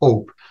I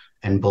hope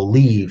and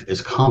believe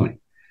is coming.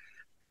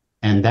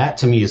 And that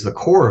to me is the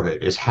core of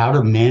it, is how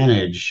to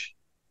manage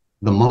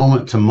the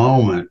moment to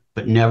moment,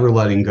 but never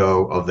letting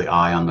go of the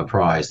eye on the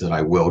prize, that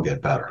I will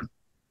get better.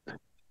 I'm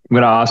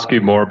going to ask you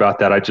more about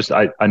that.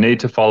 I need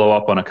to follow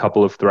up on a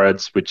couple of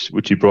threads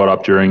which you brought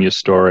up during your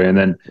story, and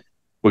then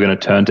we're going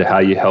to turn to how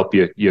you help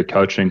your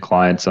coaching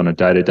clients on a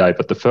day-to-day.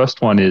 But the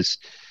first one is,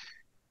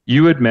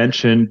 you had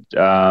mentioned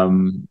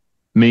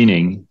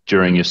meaning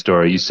during your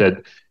story. You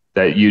said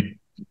that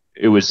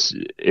it was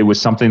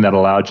something that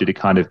allowed you to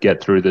kind of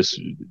get through this,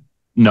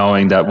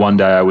 knowing that one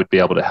day I would be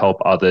able to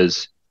help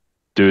others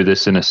do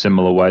this in a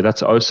similar way.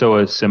 That's also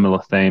a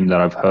similar theme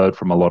that I've heard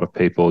from a lot of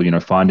people,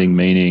 finding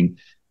meaning,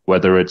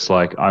 whether it's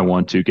like, I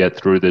want to get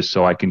through this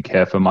so I can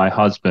care for my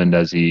husband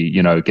as he,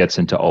 gets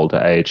into older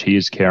age. He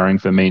is caring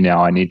for me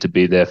now. I need to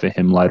be there for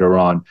him later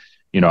on.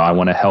 I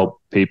want to help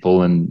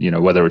people, and,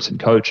 whether it's in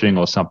coaching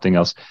or something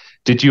else.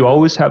 Did you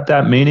always have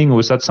that meaning, or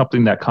was that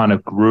something that kind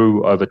of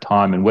grew over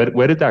time? And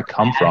where did that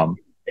come from?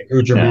 It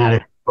grew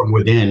dramatic from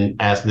within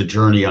as the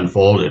journey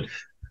unfolded.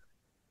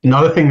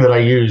 Another thing that I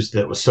used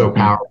that was so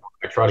powerful,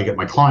 I try to get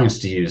my clients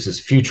to use, is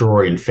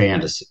future-oriented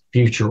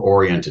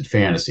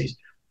fantasies.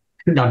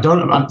 Now, it's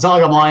not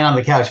like I'm lying on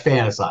the couch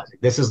fantasizing.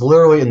 This is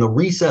literally in the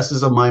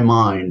recesses of my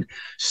mind,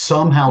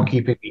 somehow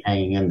keeping me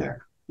hanging in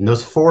there. And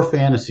those 4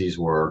 fantasies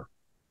were: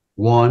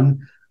 1,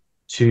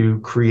 to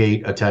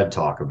create a TED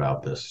Talk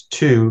about this;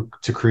 2,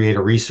 to create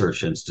a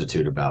research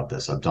institute about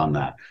this. I've done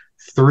that.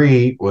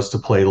 3 was to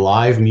play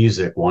live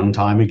music one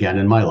time again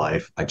in my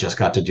life. I just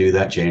got to do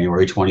that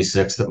January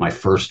 26th at my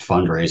first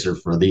fundraiser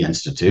for the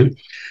Institute.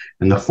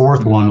 And the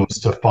 4th one was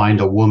to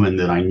find a woman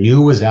that I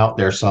knew was out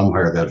there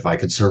somewhere, that if I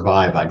could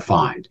survive, I'd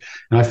find.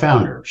 And I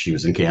found her. She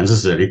was in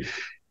Kansas City,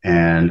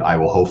 and I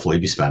will hopefully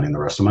be spending the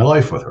rest of my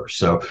life with her.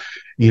 So,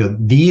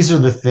 these are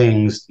the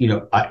things,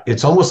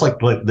 it's almost like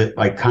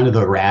kind of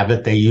the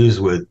rabbit they use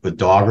with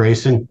dog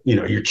racing.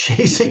 You're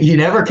chasing, you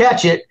never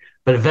catch it,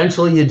 but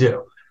eventually you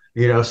do.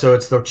 So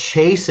it's the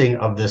chasing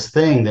of this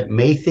thing that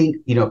may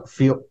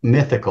feel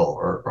mythical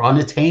or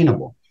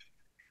unattainable,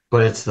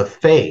 but it's the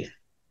faith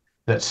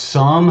that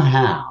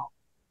somehow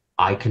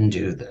I can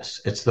do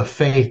this. It's the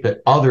faith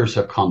that others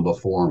have come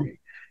before me.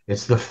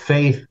 It's the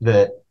faith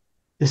that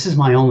this is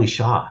my only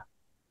shot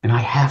and I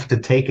have to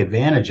take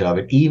advantage of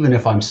it, even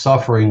if I'm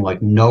suffering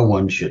like no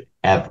one should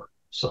ever.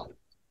 So,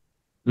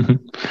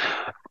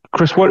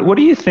 Chris, what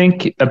do you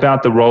think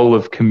about the role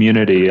of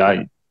community?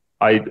 I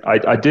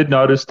did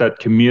notice that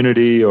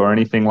community or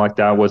anything like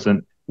that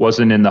wasn't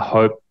in the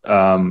HOPE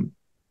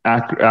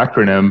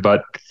acronym,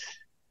 but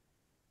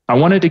I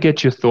wanted to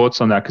get your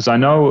thoughts on that because I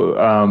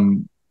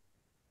know,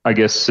 I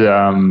guess,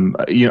 I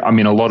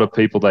mean, a lot of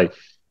people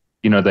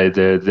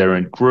they're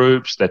in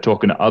groups, they're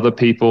talking to other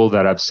people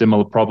that have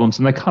similar problems,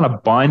 and they kind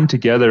of bind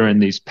together in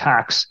these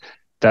packs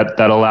that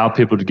allow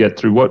people to get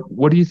through.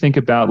 What do you think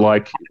about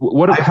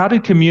how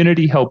did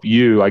community help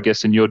you, I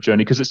guess, in your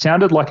journey? Because it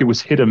sounded like it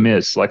was hit or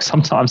miss. Like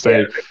sometimes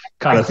they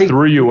kind of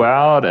threw you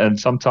out and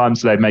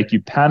sometimes they make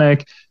you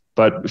panic.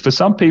 But for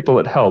some people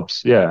it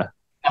helps. Yeah.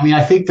 I mean,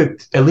 I think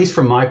that at least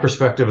from my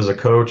perspective as a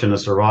coach and a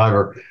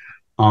survivor,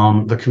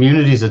 the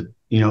communities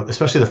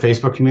especially the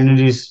Facebook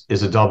communities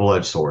is a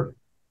double-edged sword.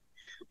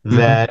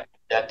 That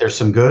there's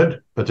some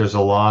good, but there's a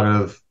lot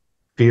of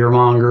fear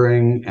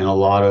mongering and a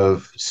lot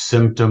of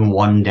symptom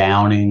one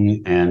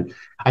downing. And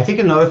I think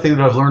another thing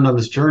that I've learned on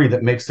this journey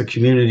that makes the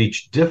community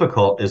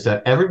difficult is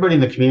that everybody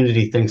in the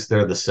community thinks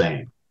they're the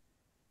same,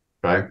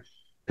 right?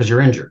 Because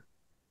you're injured.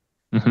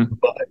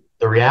 But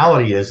the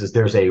reality is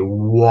there's a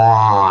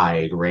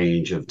wide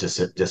range of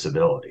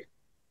disability.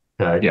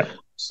 Okay. Yeah.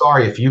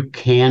 Sorry, if you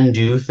can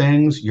do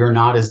things, you're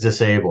not as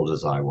disabled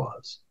as I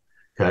was.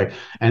 Okay.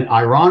 And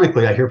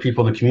ironically, I hear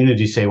people in the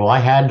community say, well, I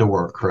had to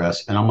work,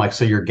 Chris. And I'm like,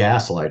 so you're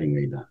gaslighting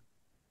me then.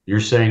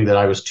 You're saying that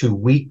I was too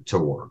weak to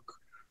work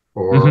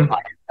or I didn't have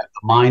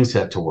the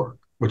mindset to work,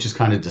 which is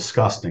kind of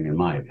disgusting in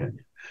my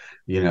opinion,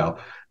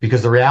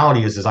 because the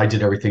reality is I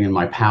did everything in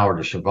my power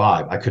to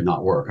survive. I could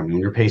not work. I mean,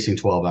 when you're pacing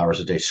 12 hours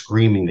a day,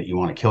 screaming that you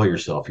want to kill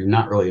yourself, you're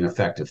not really an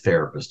effective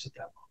therapist at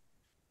that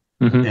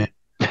point.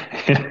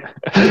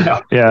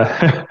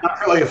 Yeah.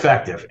 Not really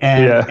effective.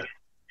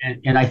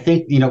 And I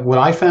think, what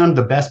I found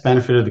the best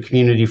benefit of the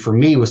community for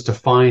me was to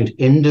find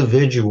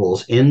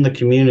individuals in the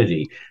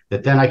community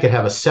that then I could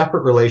have a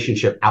separate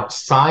relationship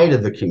outside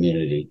of the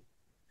community,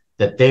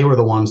 that they were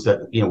the ones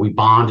that, we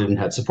bonded and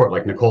had support.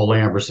 Like Nicole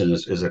Lamberson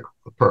is a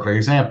perfect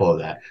example of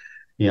that.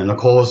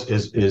 Nicole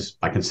is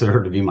I consider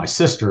her to be my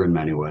sister in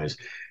many ways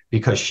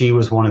because she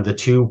was one of the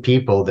two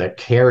people that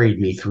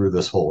carried me through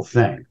this whole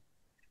thing.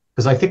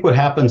 Because I think what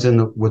happens in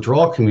the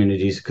withdrawal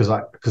communities,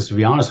 because to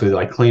be honest with you,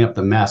 I clean up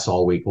the mess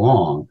all week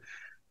long,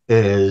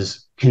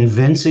 is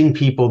convincing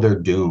people they're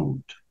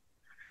doomed,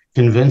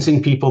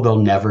 convincing people they'll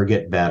never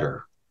get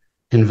better,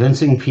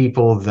 convincing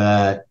people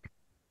that,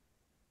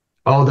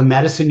 oh, the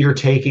medicine you're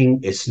taking,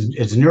 it's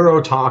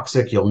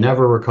neurotoxic, you'll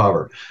never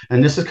recover.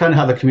 And this is kind of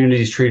how the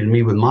community's treated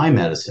me with my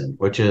medicine,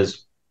 which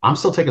is I'm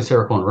still taking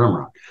Seroquel and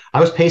Remeron. I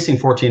was pacing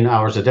 14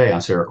 hours a day on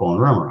Seroquel and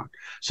Remeron.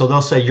 So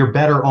they'll say you're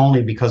better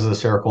only because of the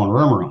Seroquel and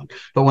Remeron.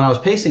 But when I was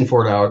pacing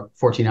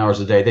 14 hours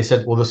a day, they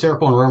said, well, the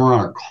Seroquel and Remeron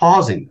are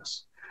causing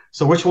this.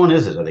 So which one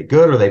is it? Are they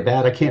good? Are they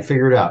bad? I can't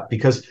figure it out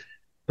because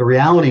the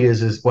reality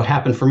is what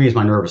happened for me is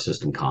my nervous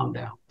system calmed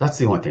down. That's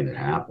the only thing that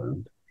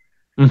happened.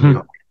 I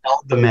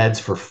held the meds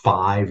for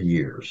 5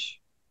 years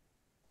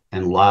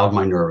and allowed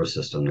my nervous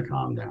system to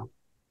calm down.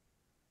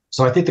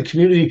 So I think the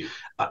community,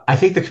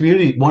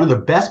 one of the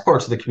best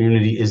parts of the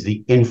community is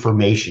the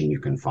information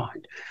you can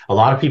find. A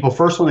lot of people,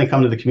 first, when they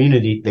come to the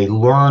community, they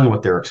learn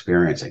what they're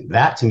experiencing.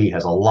 That to me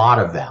has a lot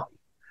of value.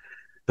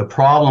 The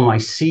problem I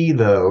see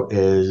though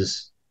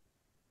is,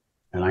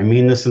 and I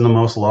mean this in the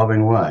most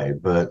loving way,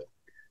 but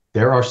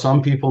there are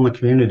some people in the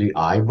community,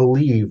 I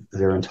believe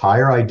their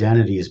entire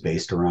identity is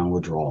based around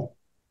withdrawal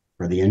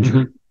or the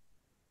injury.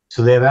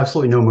 So they have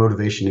absolutely no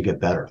motivation to get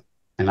better.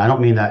 And I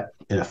don't mean that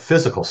in a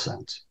physical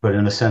sense, but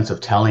in the sense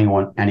of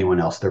telling anyone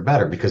else they're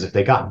better, because if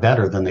they got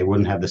better, then they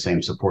wouldn't have the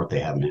same support they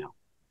have now.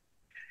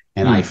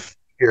 And I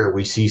fear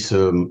we see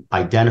some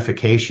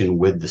identification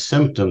with the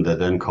symptom that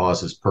then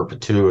causes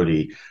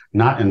perpetuity,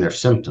 not in their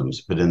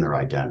symptoms, but in their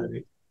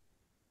identity.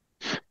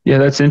 Yeah,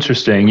 that's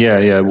interesting.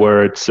 Yeah.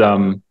 Where it's,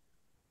 well,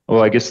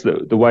 I guess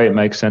the way it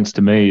makes sense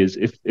to me is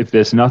if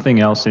there's nothing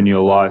else in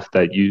your life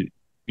that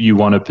you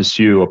want to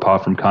pursue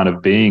apart from kind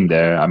of being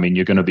there, I mean,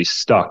 you're going to be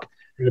stuck.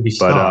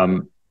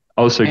 But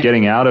also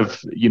getting out of,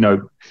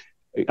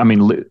 I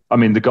mean,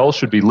 the goal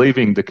should be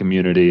leaving the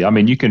community. I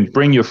mean, you can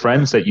bring your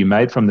friends that you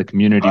made from the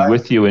community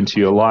with you into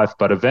your life,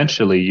 but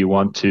eventually you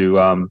want to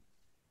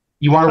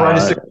write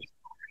a story.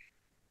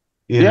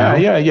 Yeah.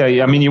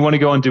 I mean, you want to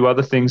go and do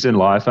other things in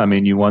life. I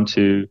mean, you want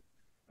to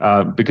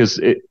because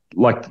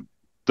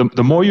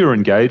the more you're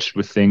engaged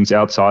with things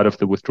outside of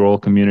the withdrawal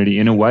community,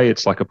 in a way,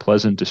 it's like a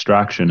pleasant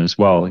distraction as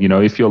well.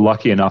 If you're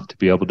lucky enough to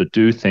be able to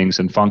do things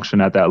and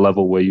function at that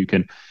level where you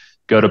can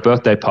go to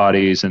birthday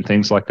parties and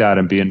things like that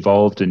and be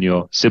involved in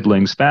your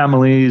siblings'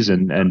 families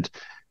and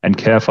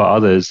care for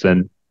others,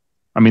 then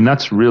I mean,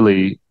 that's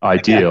really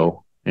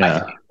ideal.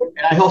 Yeah.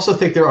 I also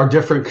think there are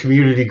different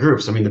community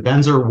groups. I mean, the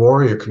Benzer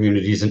Warrior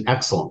community is an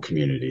excellent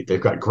community.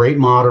 They've got great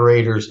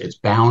moderators. It's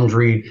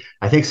boundaried.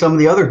 I think some of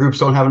the other groups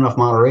don't have enough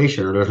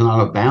moderation, or there's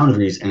not enough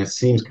boundaries, and it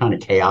seems kind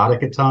of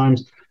chaotic at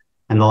times.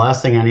 And the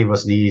last thing any of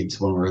us needs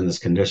when we're in this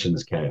condition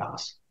is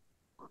chaos.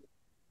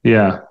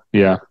 Yeah.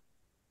 Yeah.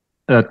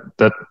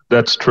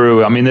 That's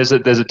true. I mean, there's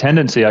a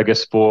tendency, I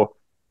guess, for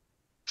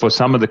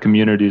some of the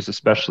communities,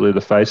 especially the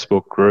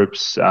Facebook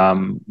groups, that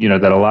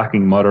are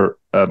lacking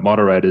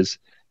moderators.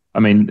 I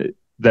mean,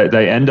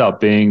 they end up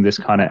being this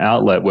kind of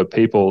outlet where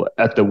people,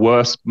 at the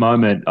worst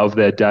moment of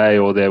their day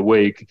or their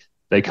week,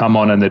 they come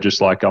on and they're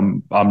just like,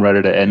 I'm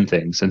ready to end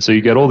things. And so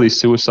you get all these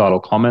suicidal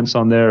comments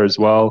on there as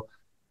well.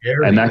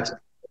 And that's a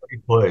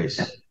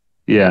place.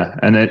 Yeah,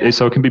 and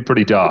so it can be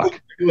pretty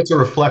dark. It's a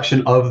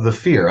reflection of the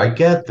fear. I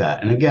get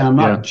that. And again, I'm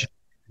not judging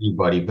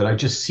anybody, but I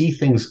just see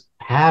things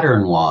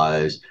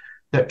pattern-wise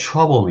that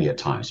trouble me at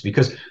times,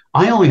 because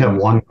I only have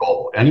one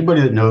goal.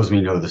 Anybody that knows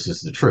me knows this is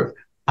the truth.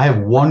 I have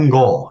one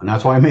goal, and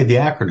that's why I made the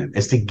acronym,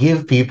 is to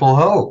give people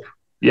hope.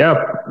 Yep.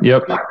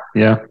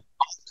 Yeah.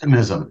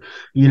 Optimism,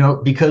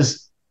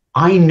 because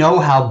I know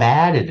how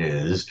bad it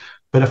is,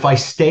 but if I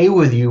stay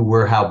with you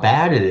where how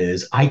bad it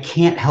is, I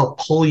can't help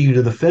pull you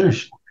to the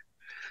finish line.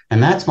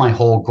 And that's my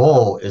whole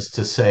goal, is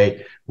to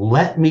say,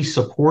 let me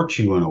support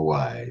you in a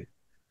way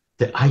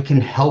that I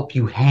can help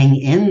you hang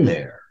in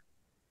there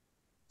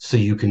so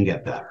you can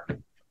get better.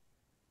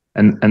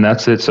 And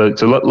that's it. So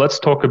let's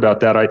talk about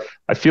that.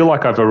 I feel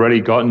like I've already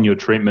gotten your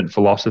treatment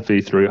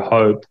philosophy through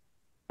hope,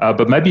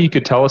 but maybe you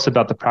could tell us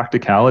about the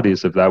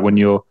practicalities of that when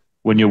you're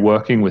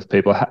working with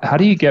people. How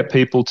do you get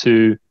people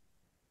to,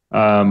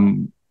 I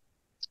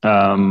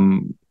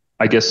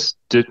guess,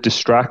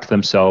 distract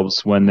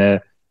themselves when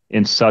they're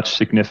in such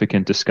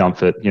significant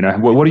discomfort?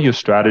 What are your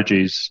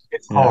strategies?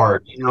 It's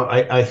hard.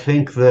 I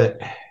think that,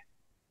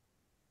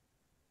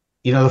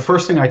 the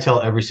first thing I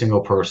tell every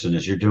single person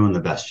is you're doing the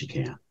best you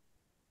can.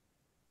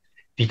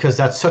 Because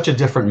that's such a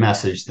different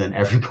message than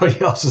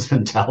everybody else has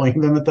been telling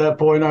them at that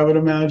point, I would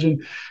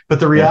imagine. But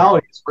the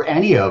reality is, for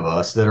any of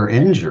us that are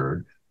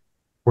injured,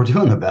 we're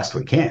doing the best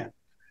we can.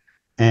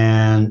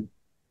 And,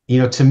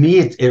 to me,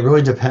 it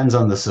really depends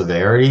on the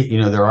severity.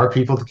 There are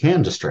people that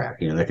can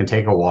distract. They can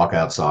take a walk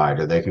outside,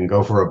 or they can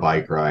go for a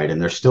bike ride,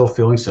 and they're still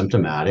feeling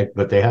symptomatic,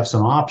 but they have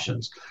some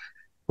options.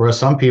 Whereas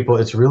some people,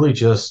 it's really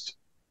just,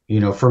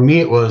 for me,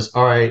 it was,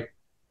 all right,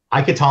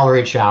 I could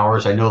tolerate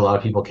showers. I know a lot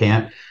of people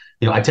can't.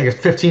 I take a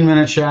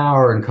 15-minute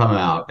shower and come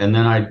out. And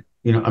then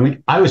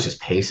I was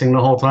just pacing the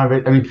whole time.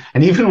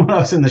 And even when I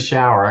was in the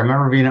shower, I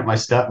remember being at my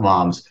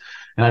stepmom's,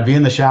 and I'd be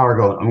in the shower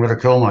going, I'm going to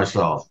kill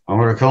myself. I'm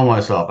going to kill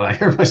myself. And I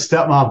hear my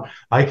stepmom,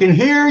 I can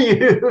hear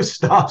you.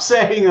 Stop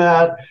saying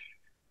that.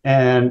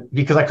 And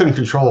because I couldn't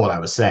control what I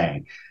was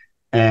saying.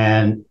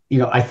 And,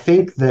 I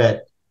think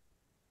that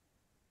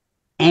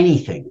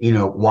anything,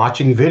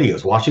 watching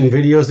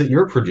videos that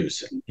you're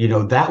producing,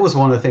 that was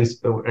one of the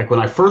things. Like when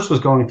I first was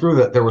going through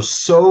that, there was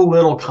so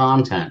little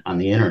content on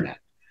the internet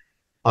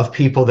of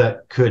people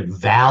that could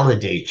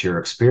validate your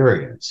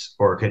experience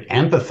or could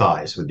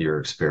empathize with your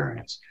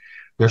experience.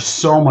 There's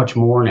so much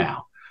more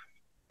now.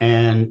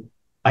 And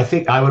I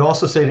think I would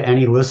also say to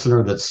any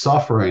listener that's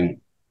suffering,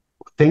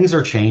 things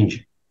are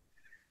changing.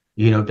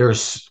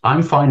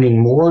 I'm finding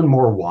more and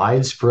more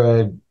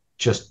widespread,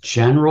 just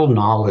general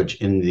knowledge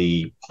in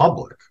the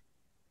public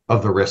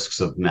of the risks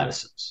of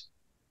medicines,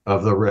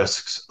 of the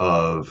risks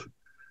of,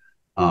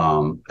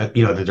 that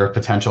there are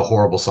potential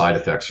horrible side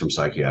effects from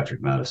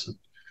psychiatric medicine.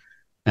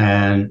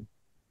 And,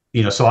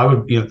 so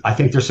I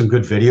think there's some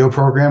good video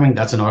programming.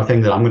 That's another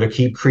thing that I'm going to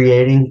keep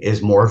creating,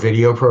 is more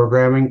video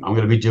programming. I'm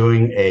going to be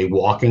doing a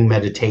walking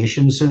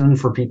meditation soon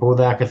for people with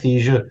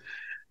akathisia.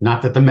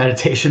 Not that the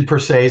meditation per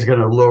se is going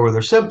to lower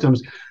their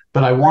symptoms,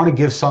 but I want to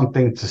give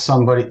something to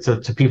somebody,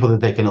 to people that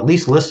they can at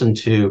least listen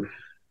to,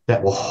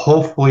 that will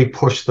hopefully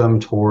push them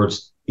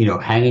towards,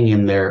 hanging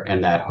in there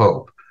and that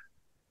hope.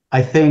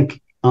 I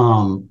think,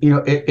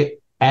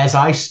 as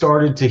I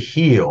started to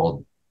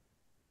heal,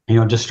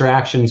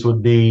 distractions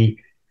would be,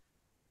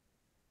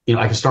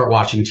 I could start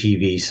watching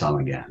TV some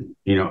again.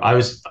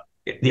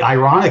 The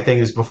ironic thing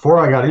is, before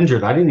I got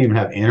injured, I didn't even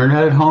have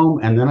internet at home.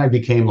 And then I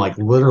became like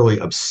literally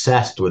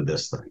obsessed with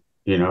this thing.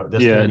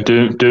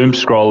 Doom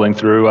scrolling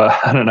through,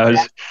 I don't know,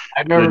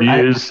 the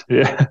news.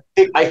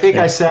 I think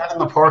I sat in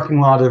the parking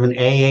lot of an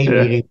AA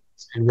meeting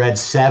and read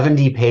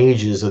 70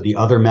 pages of the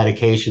other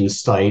medications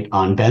site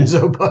on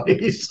benzo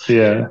buddies.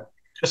 Yeah.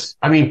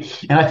 And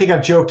I think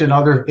I've joked in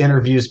other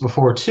interviews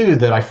before too,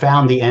 that I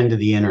found the end of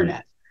the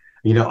internet.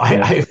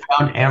 I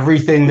found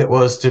everything that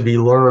was to be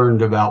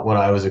learned about what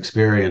I was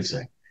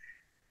experiencing.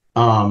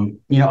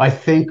 I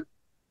think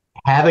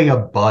having a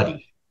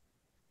buddy,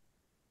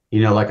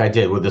 like I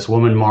did with this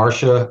woman,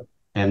 Marcia,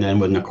 and then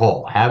with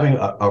Nicole, having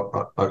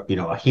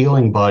a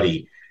healing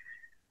buddy,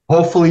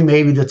 hopefully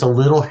maybe that's a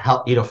little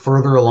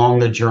further along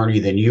the journey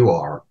than you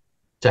are,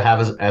 to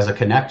have as a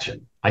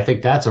connection. I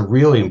think that's a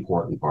really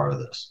important part of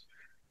this.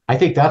 I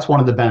think that's one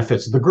of the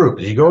benefits of the group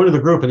is you go into the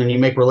group and then you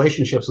make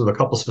relationships with a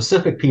couple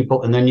specific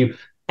people and then you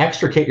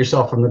extricate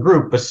yourself from the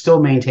group, but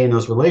still maintain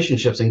those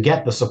relationships and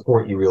get the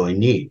support you really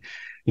need.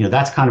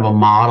 That's kind of a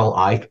model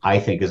I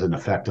think is an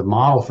effective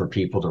model for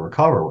people to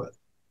recover with.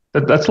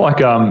 That's like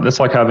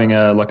having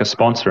a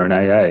sponsor in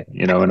AA,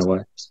 in a way.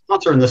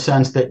 Sponsor in the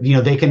sense that,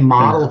 they can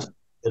model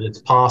that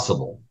it's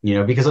possible,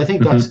 because I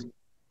think that's,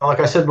 like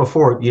I said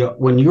before,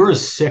 when you're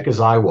as sick as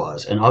I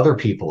was and other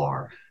people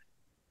are,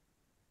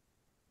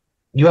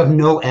 you have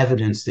no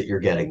evidence that you're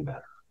getting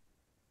better.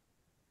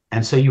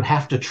 And so you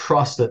have to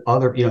trust that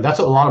that's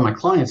what a lot of my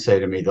clients say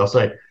to me. They'll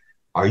say,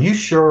 are you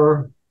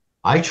sure?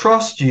 I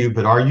trust you,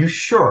 but are you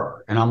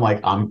sure? And I'm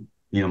like,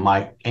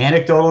 my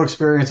anecdotal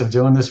experience of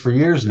doing this for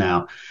years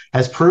now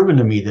has proven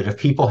to me that if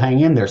people hang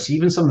in there, see,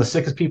 even some of the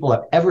sickest people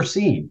I've ever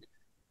seen,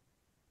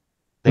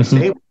 they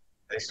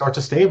start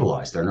to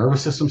stabilize. Their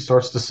nervous system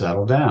starts to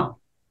settle down.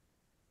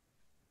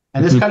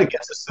 And this kind of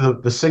gets us to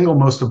the single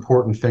most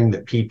important thing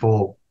that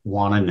people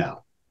want to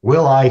know.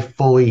 Will I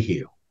fully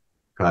heal?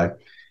 Okay.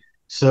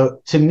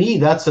 So to me,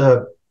 that's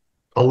a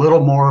little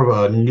more of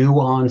a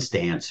nuanced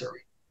answer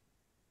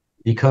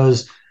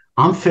because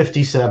I'm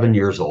 57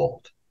 years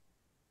old.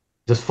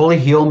 Does fully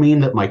heal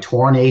mean that my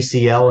torn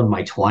ACL in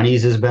my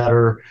 20s is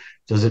better?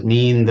 Does it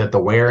mean that the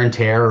wear and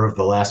tear of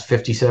the last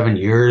 57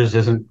 years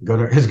is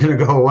going to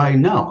go away?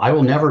 No, I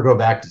will never go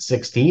back to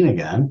 16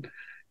 again.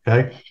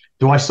 Okay.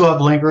 Do I still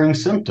have lingering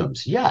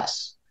symptoms?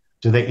 Yes.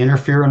 Do they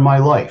interfere in my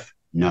life?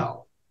 No.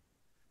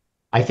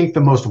 I think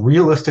the most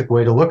realistic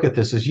way to look at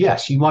this is,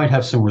 yes, you might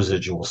have some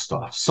residual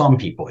stuff. Some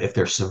people, if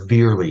they're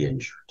severely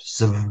injured,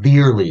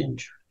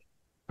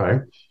 okay?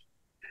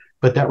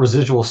 But that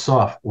residual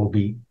stuff will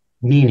be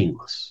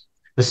meaningless.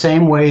 The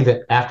same way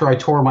that after I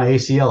tore my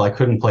ACL, I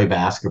couldn't play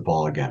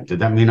basketball again. Did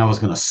that mean I was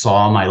going to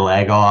saw my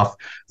leg off?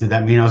 Did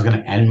that mean I was going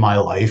to end my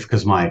life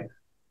because my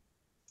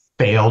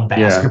failed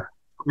basketball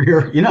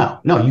career?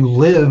 No, you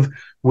live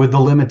with the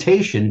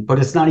limitation, but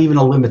it's not even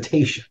a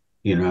limitation,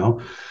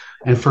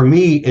 And for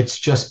me, it's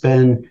just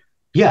been,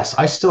 yes,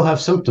 I still have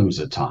symptoms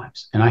at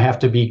times, and I have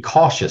to be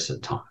cautious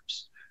at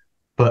times.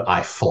 But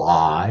I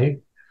fly.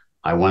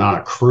 I went on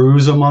a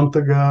cruise a month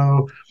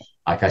ago.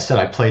 Like I said,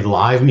 I played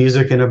live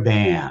music in a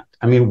band.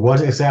 I mean,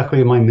 what exactly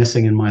am I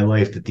missing in my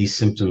life that these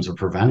symptoms are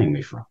preventing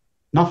me from?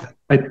 Nothing.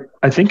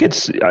 I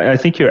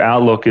think your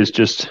outlook is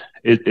just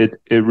it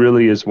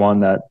really is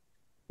one that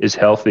is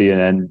healthy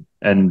and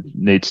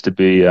needs to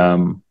be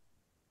what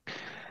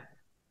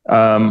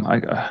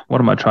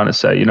am I trying to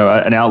say?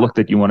 An outlook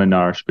that you want to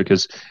nourish,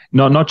 because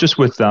not just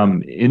with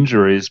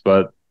injuries,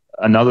 but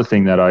another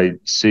thing that I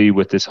see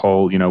with this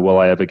whole, will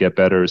I ever get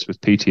better, is with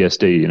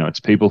PTSD. It's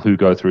people who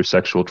go through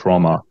sexual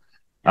trauma.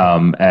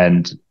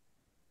 And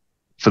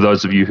for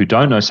those of you who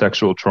don't know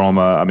sexual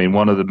trauma, I mean,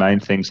 one of the main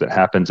things that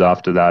happens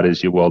after that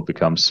is your world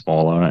becomes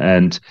smaller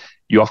and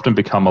you often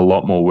become a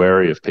lot more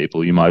wary of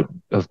people. You might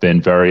have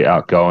been very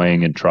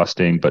outgoing and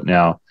trusting, but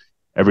now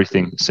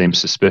everything seems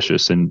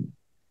suspicious. And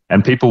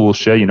people will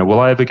share, will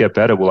I ever get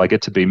better? Will I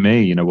get to be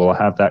me? Will I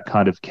have that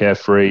kind of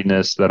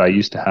carefreeness that I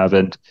used to have?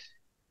 And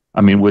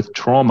I mean, with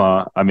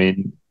trauma, I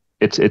mean,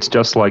 it's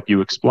just like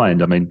you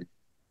explained. I mean,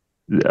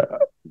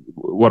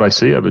 what I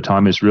see over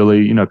time is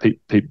really,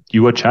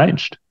 you are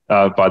changed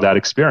by that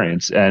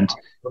experience, and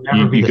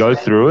you go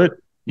through it.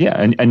 Yeah.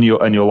 And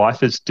your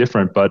life is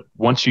different, but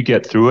once you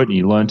get through it and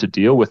you learn to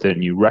deal with it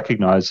and you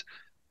recognize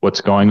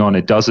what's going on,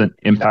 it doesn't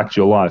impact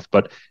your life.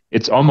 But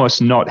it's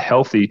almost not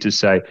healthy to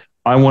say,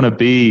 I want to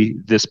be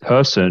this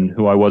person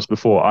who I was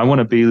before. I want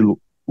to be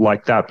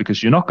like that,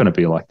 because you're not going to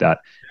be like that.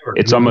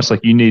 It's almost like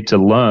you need to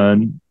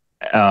learn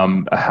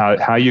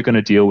how you're going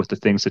to deal with the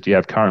things that you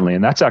have currently.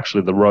 And that's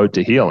actually the road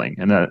to healing.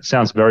 And that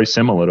sounds very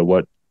similar to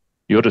what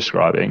you're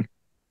describing.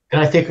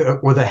 And I think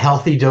with a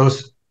healthy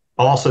dose,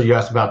 also you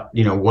asked about,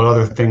 what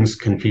other things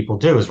can people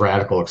do, is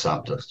radical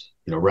acceptance.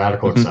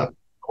 Acceptance.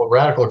 What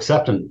radical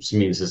acceptance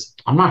means is,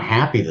 I'm not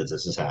happy that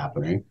this is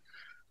happening.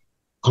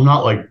 I'm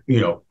not like,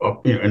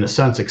 in a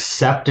sense,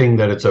 accepting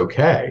that it's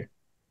okay.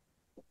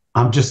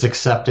 I'm just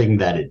accepting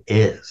that it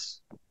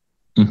is.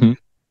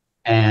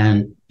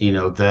 And,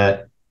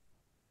 that,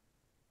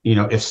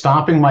 if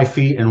stomping my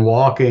feet and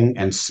walking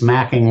and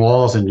smacking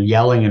walls and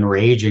yelling and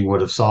raging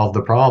would have solved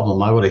the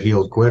problem, I would have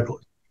healed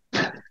quickly.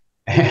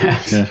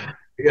 And,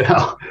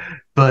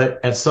 but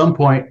at some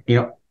point,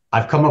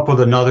 I've come up with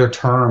another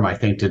term, I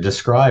think, to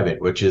describe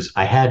it, which is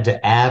I had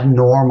to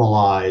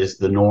abnormalize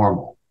the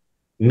normal,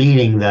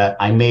 meaning that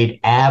I made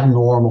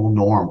abnormal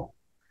normal,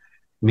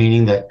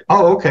 meaning that,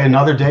 oh, okay,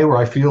 another day where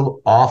I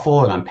feel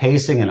awful and I'm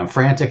pacing and I'm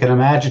frantic and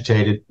I'm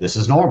agitated. This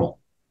is normal.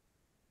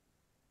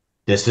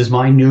 This is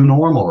my new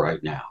normal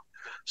right now.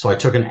 So I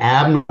took an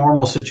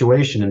abnormal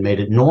situation and made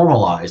it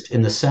normalized,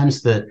 in the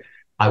sense that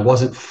I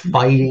wasn't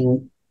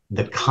fighting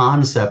the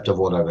concept of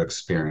what I'm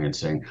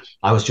experiencing.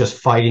 I was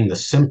just fighting the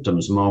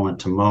symptoms moment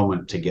to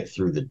moment to get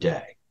through the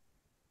day.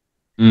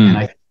 And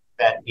I think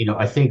that,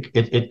 I think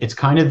it's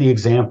kind of the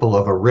example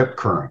of a rip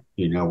current.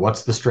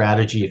 What's the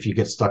strategy if you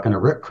get stuck in a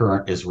rip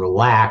current? Is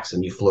relax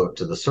and you float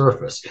to the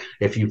surface.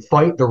 If you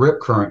fight the rip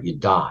current, you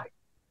die.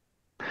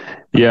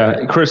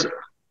 Yeah, Chris,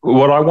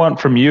 what I want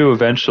from you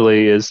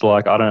eventually is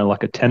like, I don't know,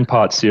 like a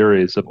 10-part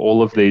series of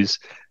all of these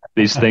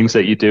things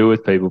that you do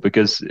with people,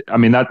 because I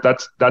mean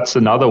that's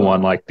another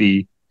one, like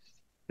the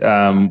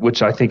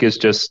which I think is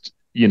just,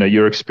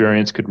 your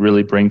experience could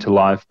really bring to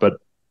life. But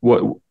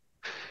what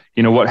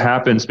what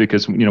happens,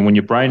 because when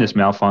your brain is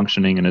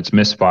malfunctioning and it's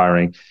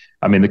misfiring,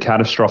 I mean the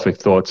catastrophic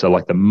thoughts are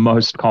like the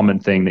most common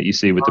thing that you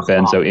see with the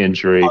benzo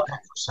injury. 100%.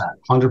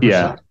 100%.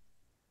 Yeah.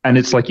 And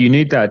it's like you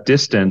need that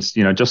distance,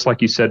 just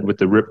like you said with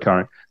the rip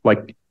current.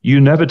 Like you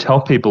never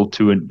tell people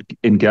to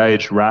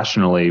engage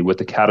rationally with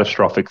the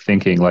catastrophic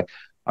thinking, like,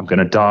 I'm going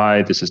to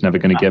die. This is never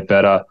going to get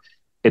better.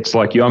 It's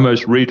like you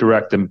almost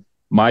redirect them.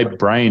 My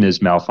brain is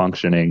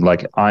malfunctioning.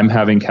 Like I'm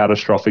having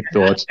catastrophic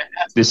thoughts.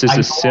 This is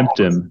a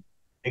symptom.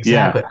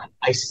 Exactly. Yeah.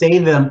 I say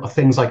them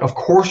things like, of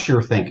course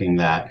you're thinking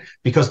that,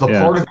 because the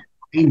part of your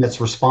brain that's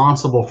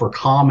responsible for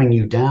calming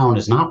you down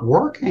is not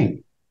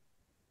working.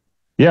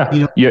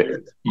 Yeah. Yeah.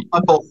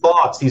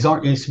 Thoughts. These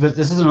aren't. This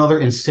is another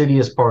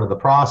insidious part of the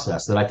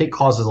process that I think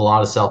causes a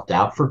lot of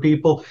self-doubt for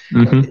people.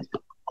 Mm-hmm.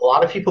 A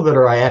lot of people that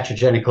are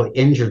iatrogenically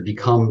injured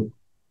become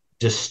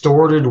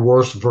distorted,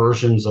 worse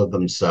versions of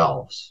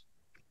themselves.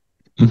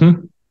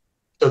 Mm-hmm.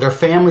 So their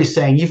family's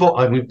saying,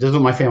 I mean, this is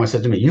what my family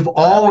said to me, you've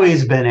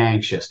always been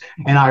anxious.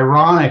 And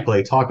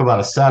ironically, talk about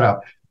a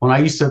setup. When I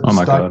used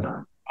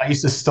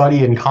to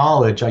study in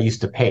college, I used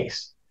to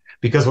pace.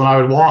 Because when I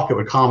would walk, it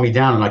would calm me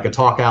down and I could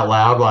talk out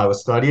loud while I was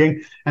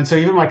studying. And so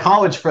even my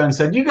college friends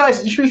said, you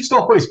used to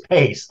always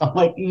pace. I'm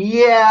like,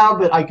 yeah,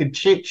 but I could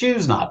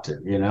choose not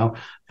to,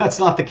 That's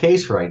not the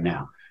case right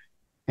now.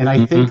 And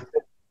I think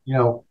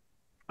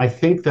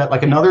that,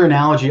 like, another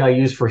analogy I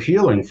use for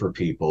healing for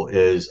people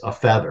is a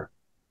feather.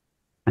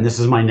 And this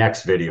is my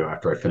next video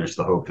after I finish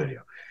the hope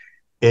video,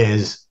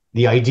 is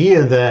the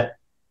idea that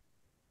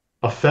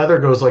a feather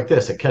goes like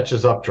this. It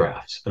catches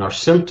updrafts, and our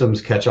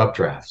symptoms catch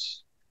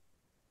updrafts.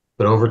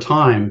 But over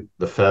time,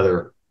 the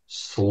feather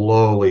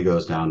slowly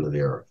goes down to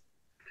the earth.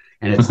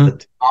 And it's the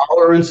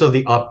tolerance of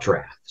the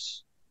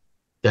updrafts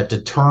that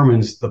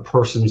determines the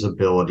person's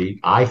ability,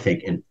 I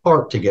think, in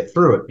part to get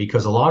through it.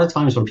 Because a lot of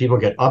times when people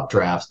get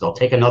updrafts, they'll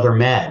take another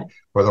med,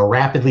 or they'll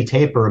rapidly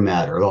taper a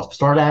med, or they'll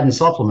start adding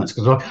supplements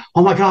because they're like,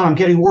 oh my God, I'm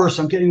getting worse.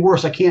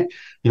 I can't,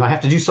 I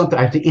have to do something.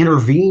 I have to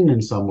intervene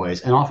in some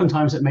ways. And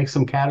oftentimes it makes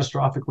them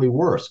catastrophically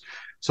worse.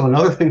 So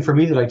another thing for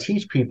me that I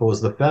teach people is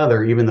the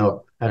feather, even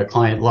though I had a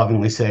client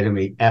lovingly say to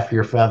me, F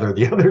your feather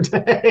the other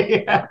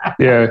day.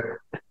 Yeah.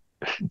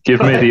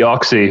 Give me the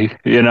oxy,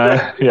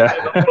 Yeah.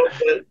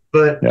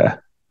 But yeah.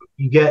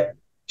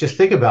 Just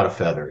think about a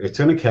feather. It's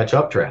going to catch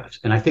updrafts.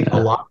 And I think a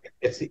lot,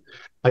 it's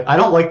like, I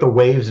don't like the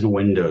waves and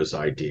windows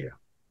idea.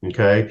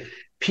 Okay.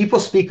 People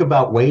speak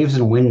about waves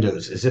and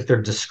windows as if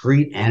they're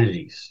discrete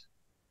entities.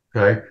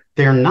 Okay.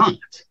 They're not.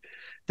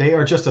 They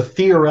are just a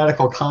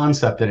theoretical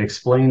concept that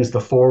explains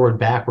the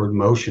forward-backward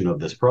motion of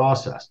this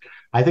process.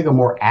 I think a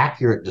more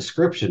accurate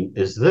description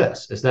is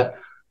that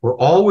we're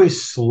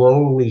always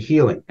slowly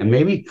healing. And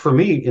maybe for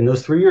me, in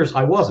those 3 years,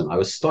 I wasn't. I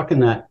was stuck in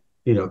that,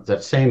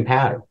 that same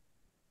pattern.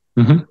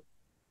 Mm-hmm.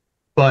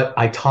 But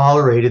I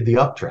tolerated the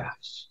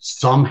updrafts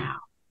somehow.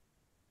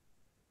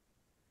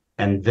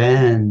 And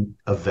then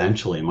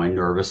eventually my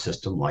nervous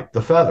system, like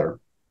the feather,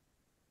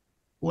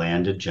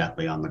 landed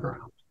gently on the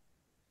ground.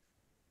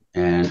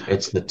 And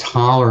it's the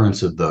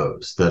tolerance of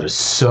those that is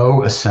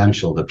so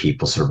essential to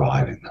people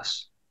surviving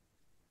this.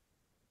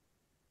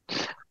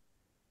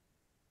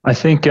 I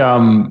think you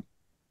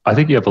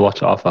have a lot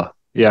to offer.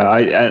 Yeah,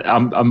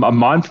 I'm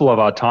mindful of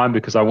our time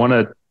because I want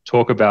to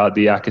talk about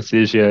the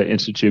Akathisia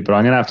Institute, but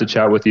I'm going to have to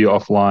chat with you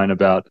offline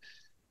about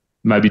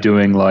maybe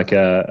doing like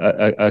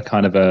a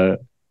kind of a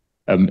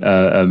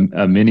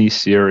mini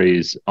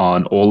series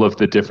on all of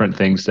the different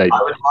things that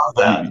I would love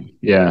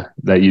that.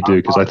 That you do,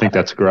 because I think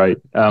that's great.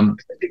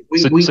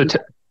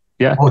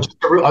 Yeah. Oh, just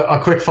a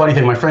quick funny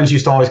thing. My friends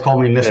used to always call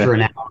me Mr.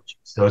 Analogy.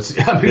 So it's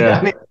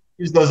I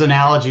use those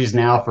analogies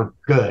now for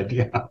good.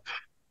 Yeah.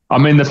 I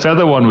mean, the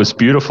feather one was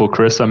beautiful,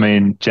 Chris. I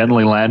mean,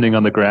 gently landing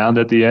on the ground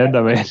at the end.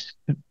 I mean,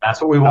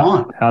 that's what we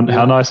want. How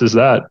nice is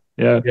that?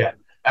 Yeah. Yeah.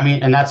 I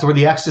mean, and that's where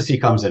the ecstasy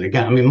comes in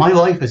again. I mean, my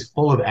life is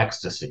full of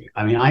ecstasy.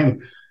 I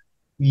mean,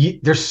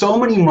 there's so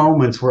many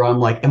moments where I'm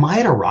like, am I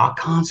at a rock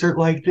concert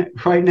like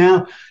right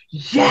now?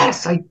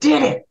 Yes, I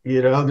did it.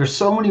 There's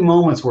so many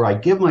moments where I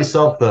give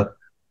myself the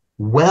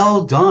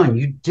well done.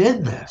 You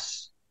did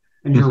this,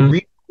 and you're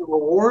reaping the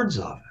rewards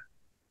of it.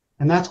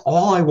 And that's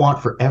all I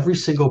want for every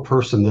single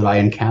person that I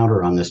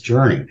encounter on this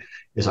journey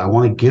is I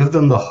want to give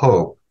them the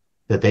hope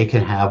that they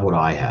can have what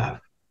I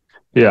have.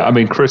 Yeah, I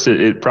mean, Chris,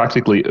 it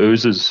practically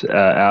oozes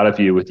out of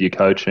you with your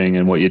coaching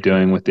and what you're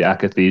doing with the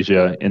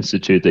Akathisia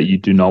Institute that you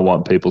do not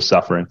want people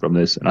suffering from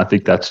this. And I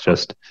think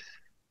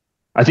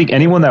I think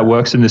anyone that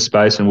works in this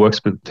space and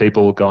works with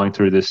people going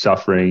through this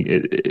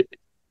suffering,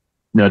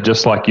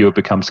 just like you, it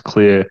becomes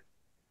clear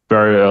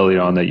very early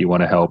on that you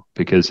want to help,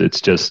 because it's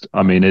just,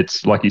 I mean,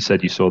 it's like you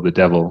said, you saw the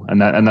devil, and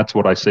that's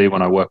what I see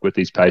when I work with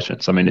these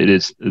patients. I mean, it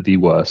is the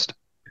worst.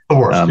 The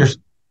worst.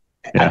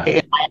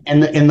 Yeah.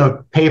 In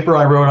the paper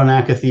I wrote on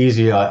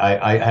akathisia,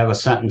 I have a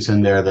sentence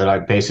in there that I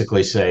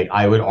basically say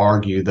I would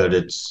argue that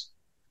it's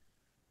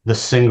the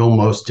single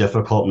most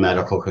difficult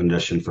medical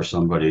condition for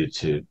somebody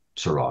to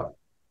survive.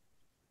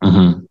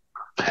 Mm-hmm.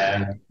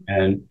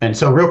 And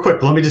so real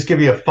quick, let me just give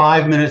you a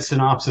 5-minute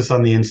synopsis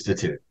on the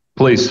Institute.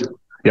 Please.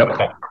 Yep.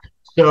 Okay.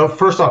 So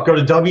first off, go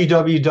to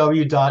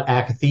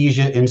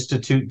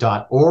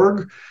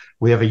www.akathisiainstitute.org.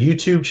 We have a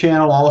YouTube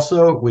channel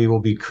also. We will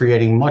be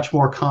creating much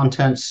more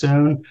content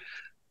soon.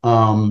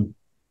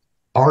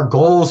 Our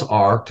goals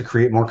are to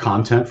create more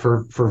content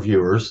for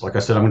viewers. Like I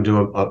said, I'm going to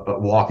do a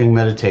walking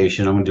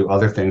meditation. I'm going to do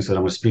other things that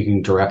I'm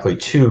speaking directly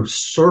to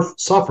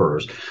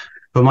sufferers.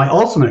 But my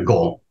ultimate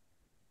goal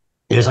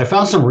is I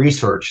found some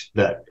research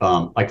that,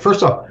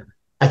 first off,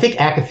 I think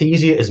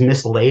akathisia is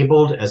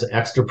mislabeled as an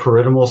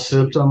extrapyramidal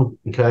symptom,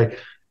 okay?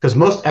 Because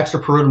most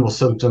extrapyramidal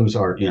symptoms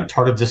are,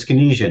 tardive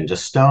dyskinesia and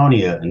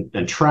dystonia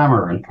and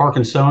tremor and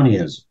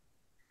Parkinsonianism.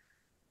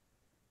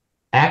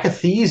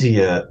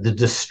 Akathisia, the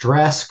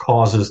distress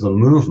causes the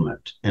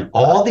movement, and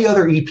all the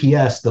other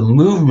EPS, the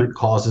movement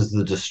causes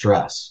the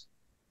distress.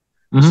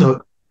 Mm-hmm.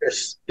 So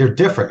they're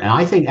different. And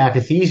I think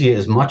akathisia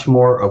is much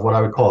more of what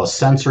I would call a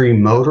sensory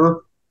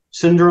motor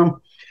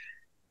syndrome.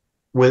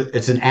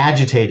 It's an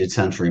agitated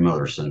sensory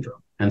motor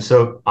syndrome. And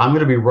so I'm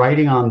going to be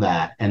writing on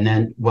that. And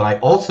then what I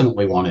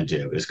ultimately want to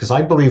do is, because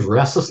I believe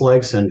restless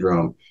leg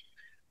syndrome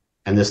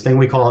and this thing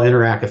we call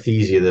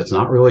interakathisia, that's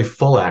not really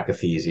full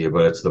akathisia,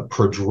 but it's the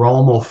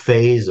prodromal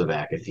phase of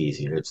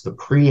akathisia. It's the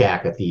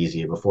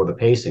pre-akathisia before the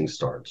pacing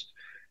starts.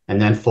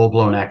 And then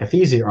full-blown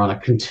akathisia are on a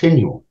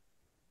continuum.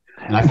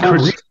 And I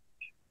found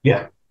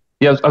Yeah,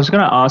 I was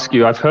going to ask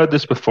you, I've heard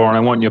this before, and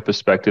I want your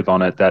perspective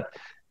on it, that,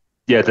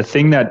 the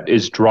thing that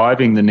is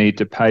driving the need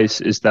to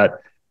pace is that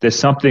there's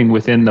something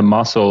within the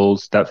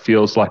muscles that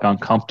feels like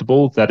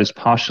uncomfortable that is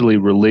partially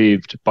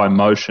relieved by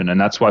motion. And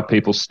that's why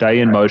people stay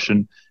in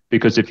motion,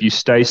 because if you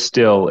stay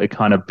still, it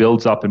kind of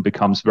builds up and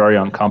becomes very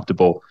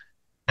uncomfortable.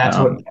 I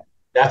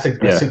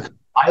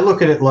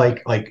look at it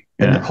like Nicole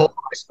and I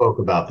spoke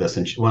about this.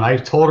 And when I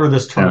told her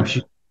this term,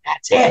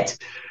 that's it.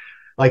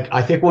 Like,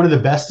 I think one of the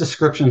best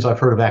descriptions I've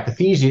heard of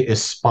akathisia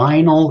is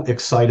spinal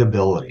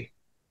excitability.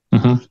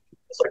 Mm-hmm.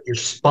 It's like your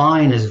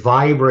spine is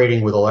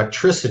vibrating with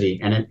electricity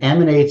and it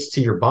emanates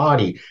to your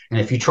body. And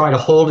if you try to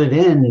hold it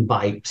in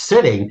by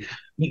sitting,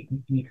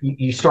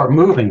 you start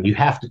moving. You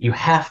have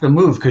to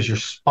move because your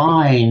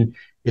spine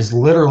is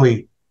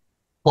literally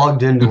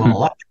plugged into an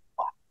electric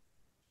clock.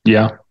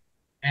 Yeah.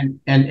 And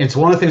it's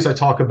one of the things I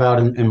talk about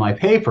in my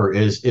paper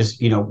is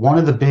one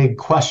of the big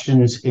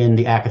questions in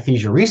the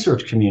akathisia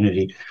research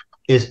community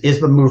is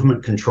the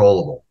movement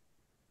controllable?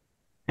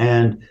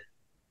 And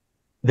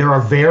there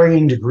are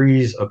varying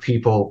degrees of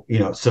people,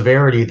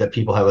 severity that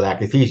people have with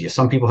akathisia.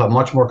 Some people have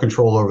much more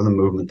control over the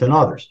movement than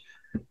others.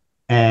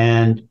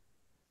 And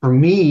for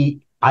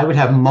me, I would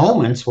have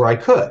moments where I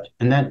could,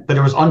 but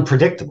it was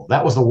unpredictable.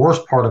 That was the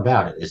worst part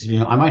about it is,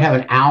 I might have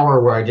an hour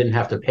where I didn't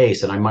have to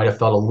pace and I might have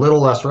felt a little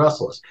less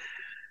restless.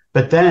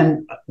 But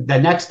then the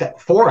next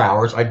 4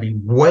 hours, I'd be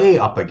way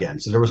up again.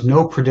 So there was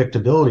no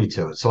predictability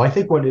to it. So I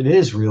think what it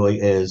is really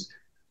is,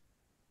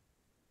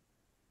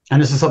 and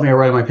this is something I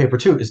write in my paper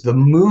too, is the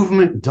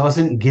movement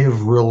doesn't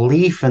give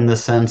relief in the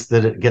sense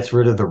that it gets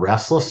rid of the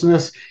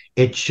restlessness.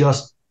 It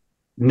just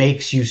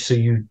makes you so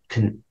you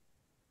can,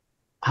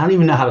 I don't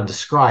even know how to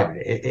describe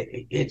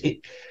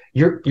it.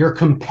 You're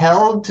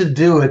compelled to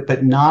do it,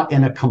 but not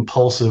in a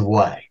compulsive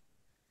way.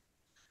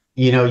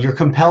 You're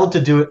compelled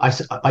to do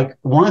it.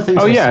 One of the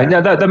things.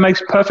 That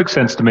makes perfect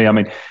sense to me. I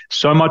mean,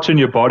 so much in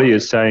your body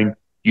is saying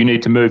you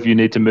need to move, you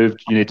need to move,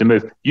 you need to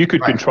move. You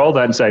could control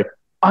that and say,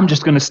 I'm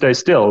just going to stay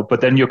still, but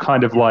then you're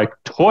kind of like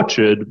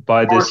tortured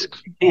by this.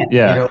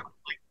 I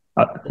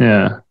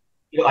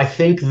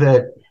think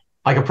that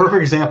like a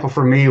perfect example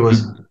for me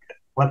was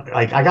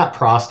I got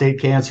prostate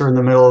cancer in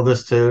the middle of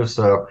this too.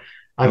 So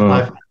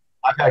I've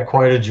had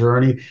quite a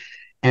journey.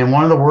 And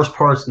one of the worst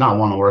parts, not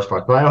one of the worst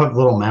parts, but I have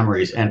little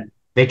memories. And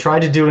they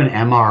tried to do an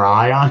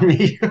MRI on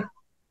me.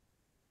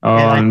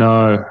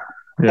 No.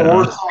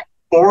 Yeah.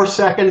 4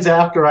 seconds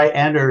after I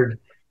entered,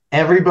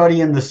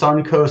 everybody in the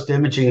Suncoast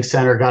Imaging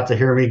Center got to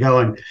hear me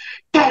going,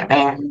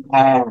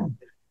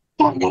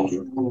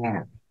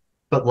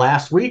 but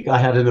last week I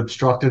had an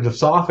obstructed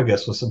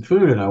esophagus with some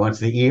food and I went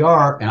to the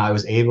ER and I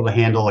was able to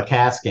handle a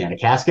CAT scan. A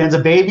CAT scan's a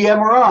baby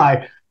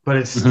MRI, but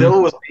it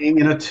still was being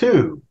in a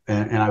tube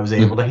and I was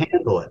able to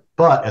handle it.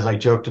 But as I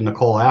joked to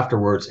Nicole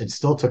afterwards, it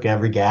still took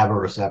every GABA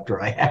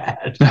receptor I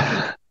had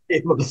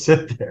able to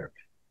sit there.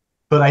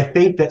 But I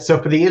think that, so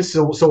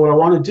what I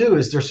want to do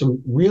is there's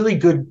some really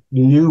good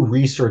new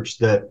research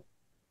that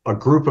a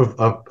group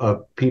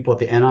of people at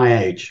the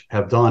NIH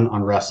have done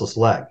on restless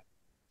leg.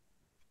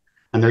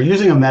 And they're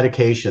using a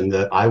medication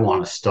that I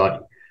want to study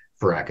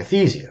for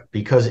akathisia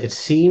because it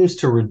seems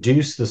to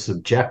reduce the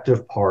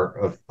subjective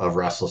part of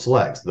restless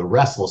legs, the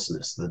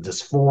restlessness, the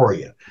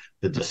dysphoria,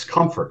 the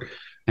discomfort.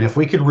 And if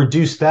we could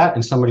reduce that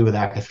in somebody with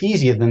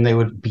akathisia, then they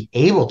would be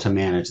able to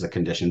manage the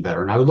condition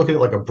better. And I would look at it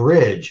like a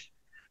bridge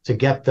to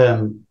get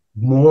them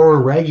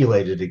more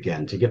regulated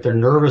again, to get their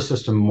nervous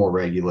system more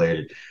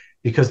regulated,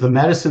 because the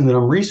medicine that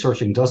I'm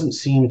researching doesn't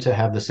seem to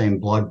have the same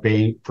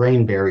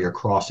blood-brain barrier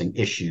crossing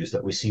issues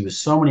that we see with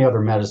so many other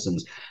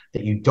medicines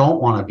that you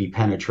don't want to be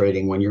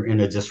penetrating when you're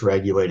in a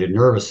dysregulated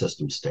nervous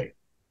system state.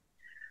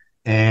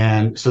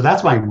 And so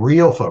that's my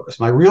real focus.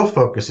 My real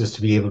focus is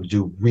to be able to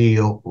do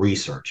real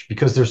research,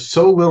 because there's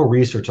so little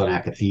research on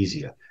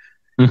akathisia.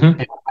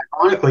 And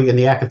ironically, in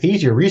the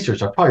akathisia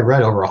research, I've probably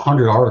read over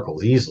 100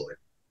 articles easily.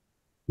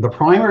 The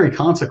primary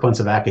consequence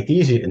of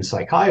akathisia in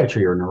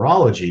psychiatry or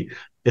neurology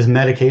is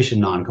medication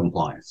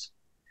noncompliance,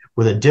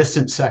 with a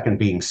distant second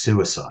being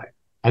suicide.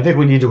 I think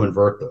we need to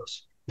invert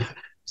those.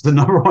 It's the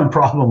number one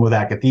problem with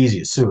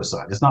akathisia is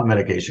suicide. It's not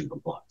medication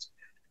compliance.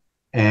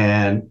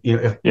 And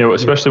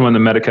especially when the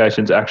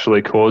medications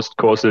actually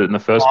caused it in the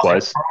first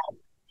place,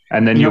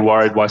 and then you're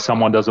worried why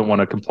someone doesn't want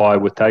to comply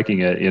with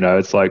taking it.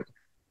 It's like,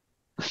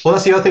 well,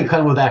 that's the other thing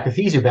kind of with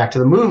akathisia, back to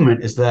the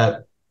movement, is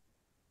that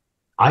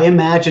I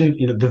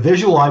imagine, the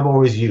visual I've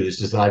always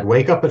used is that I'd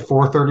wake up at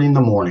 4:30 in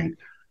the morning,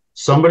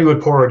 somebody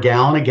would pour a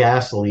gallon of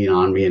gasoline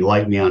on me and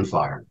light me on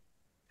fire.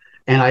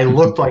 And I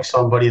looked like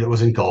somebody that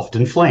was engulfed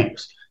in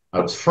flames. I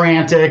was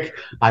frantic.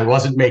 I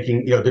wasn't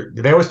making,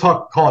 they always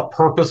call it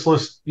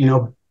purposeless,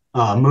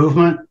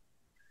 movement.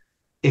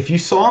 If you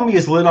saw me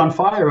as lit on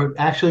fire, it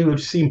actually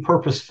would seem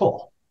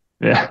purposeful.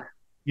 Yeah.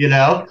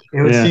 It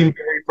would seem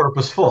very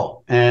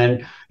purposeful.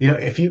 And,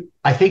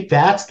 I think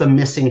that's the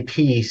missing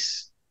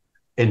piece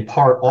in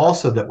part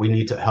also that we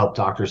need to help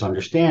doctors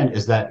understand,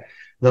 is that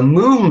the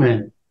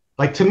movement,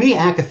 like, to me,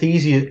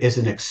 akathisia is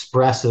an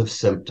expressive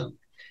symptom.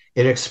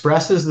 It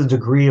expresses the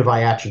degree of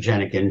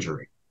iatrogenic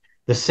injury,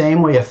 the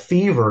same way a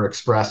fever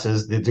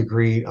expresses the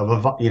degree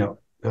of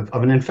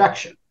an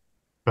infection.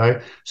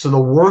 Okay, so the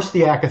worse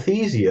the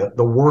akathisia,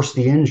 the worse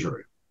the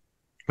injury.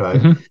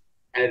 Okay,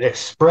 and it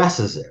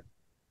expresses it.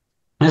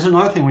 And there's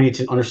another thing we need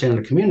to understand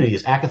in the community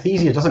is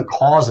akathisia doesn't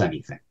cause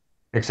anything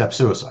except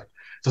suicide.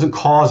 It doesn't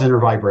cause inner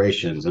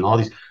vibrations and all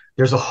these.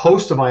 There's a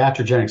host of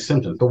iatrogenic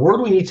symptoms. The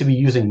word we need to be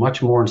using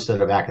much more instead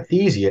of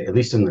akathisia, at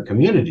least in the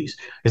communities,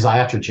 is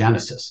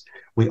iatrogenesis.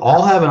 We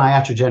all have an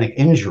iatrogenic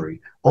injury.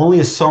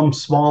 Only some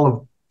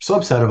small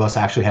subset of us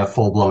actually have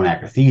full-blown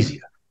akathisia.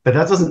 But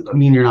that doesn't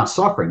mean you're not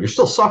suffering. You're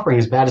still suffering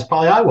as bad as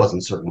probably I was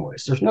in certain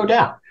ways. There's no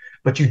doubt.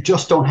 But you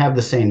just don't have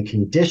the same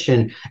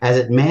condition as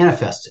it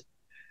manifested.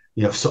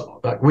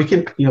 So we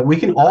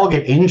can all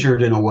get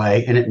injured in a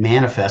way, and it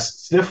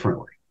manifests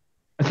differently.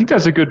 I think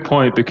that's a good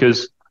point,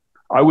 because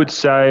I would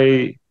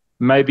say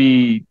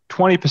maybe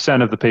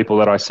 20% of the people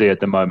that I see at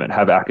the moment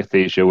have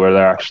akathisia, where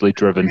they're actually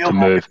driven to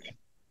move.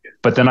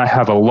 But then I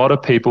have a lot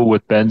of people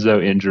with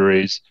benzo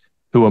injuries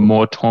who are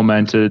more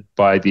tormented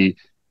by the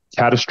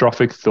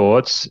catastrophic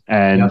thoughts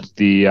and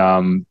the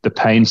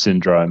pain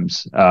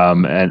syndromes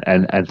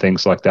and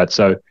things like that.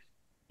 So,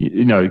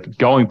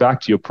 going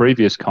back to your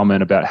previous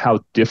comment about how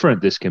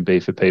different this can be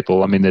for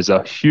people, I mean, there's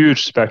a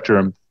huge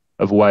spectrum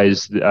of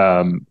ways,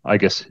 I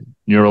guess,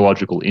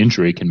 neurological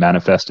injury can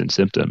manifest in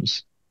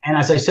symptoms. And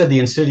as I said, the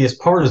insidious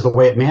part is the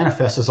way it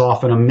manifests is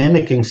often a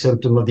mimicking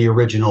symptom of the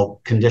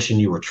original condition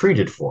you were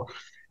treated for.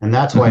 And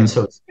that's why it's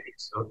so,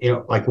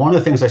 like, one of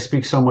the things I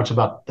speak so much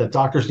about that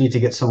doctors need to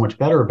get so much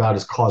better about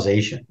is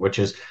causation, which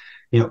is,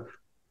 I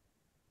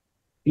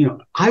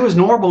was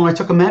normal and I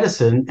took a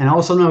medicine and all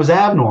of a sudden I was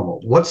abnormal.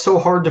 What's so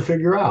hard to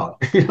figure out?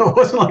 It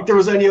wasn't like there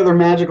was any other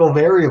magical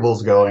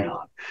variables going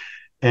on.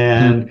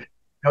 And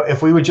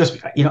if we would just,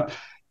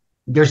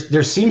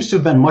 there seems to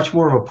have been much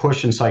more of a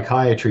push in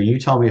psychiatry. You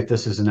tell me if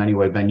this has in any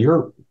way been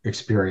your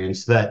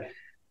experience, that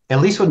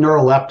at least with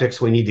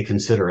neuroleptics, we need to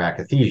consider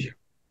akathisia.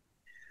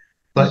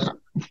 But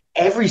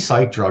every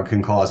psych drug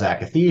can cause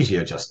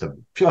akathisia, just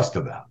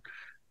about.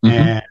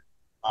 And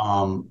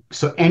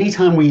so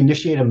anytime we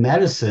initiate a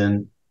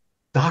medicine,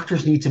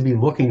 doctors need to be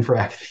looking for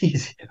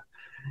akathisia,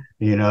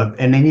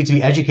 and they need to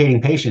be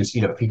educating patients.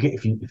 If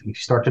you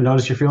start to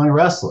notice you're feeling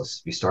restless,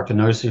 if you start to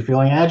notice you're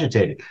feeling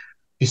agitated,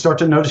 you start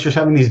to notice you're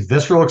having these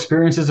visceral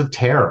experiences of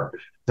terror.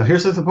 Now,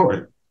 here's what's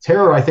important.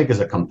 Terror, I think, is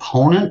a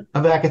component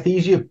of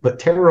akathisia, but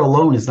terror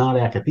alone is not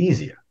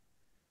akathisia.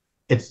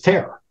 It's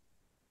terror.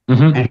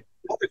 And the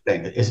other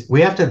thing is we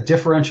have to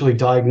differentially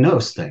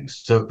diagnose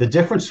things. So the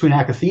difference between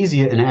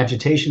akathisia and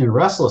agitation and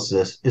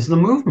restlessness is the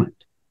movement.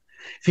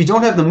 If you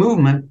don't have the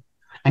movement,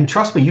 and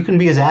trust me, you can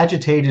be as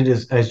agitated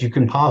as you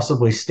can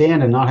possibly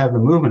stand and not have the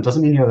movement.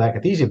 Doesn't mean you have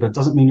akathisia, but it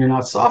doesn't mean you're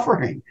not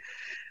suffering.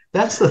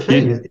 That's the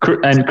thing.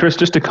 And Chris,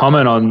 just to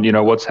comment on,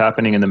 what's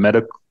happening in the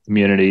medical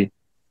community,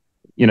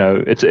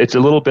 it's a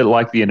little bit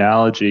like the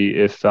analogy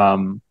if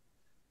all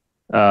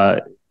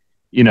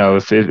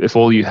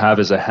you have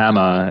is a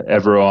hammer,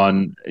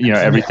 everyone,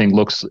 everything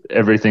looks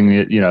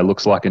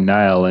like a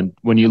nail. And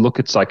when you look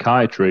at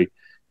psychiatry,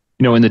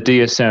 in the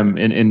DSM,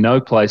 in no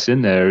place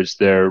in there is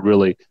there a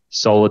really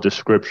solid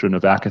description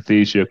of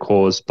akathisia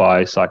caused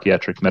by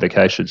psychiatric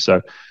medication.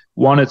 So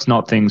one, it's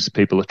not things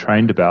people are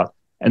trained about.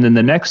 And then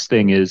the next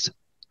thing is,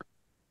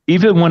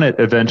 even when it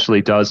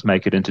eventually does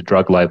make it into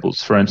drug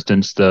labels, for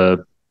instance,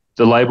 the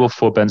the label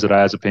for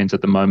benzodiazepines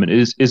at the moment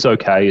is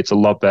okay. It's a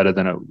lot better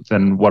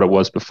than what it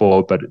was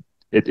before, but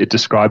it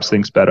describes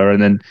things better.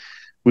 And then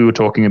we were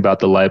talking about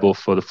the label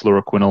for the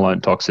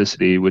fluoroquinolone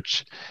toxicity,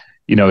 which,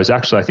 is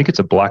actually, I think it's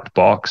a black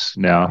box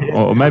now,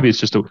 or maybe it's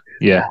just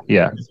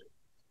yeah.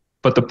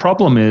 But the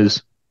problem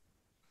is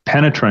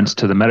penetrance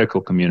to the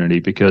medical community,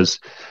 because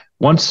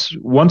once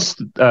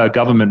a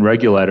government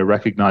regulator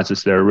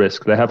recognizes they're a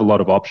risk, they have a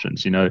lot of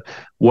options.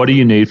 What do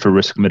you need for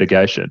risk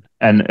mitigation?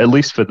 And at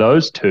least for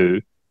those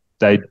two,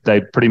 they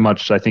pretty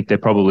much, I think they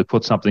probably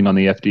put something on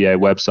the FDA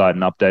website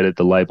and updated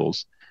the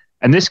labels.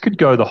 And this could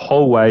go the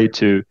whole way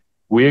to,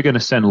 we're going to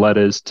send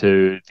letters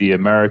to the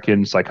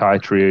American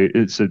Psychiatry,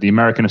 so the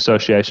American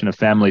Association of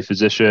Family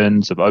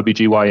Physicians, of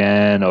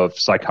OBGYN, of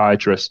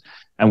psychiatrists,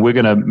 and we're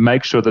going to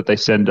make sure that they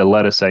send a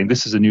letter saying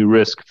this is a new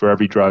risk for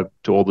every drug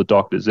to all the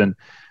doctors. And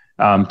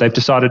they've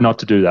decided not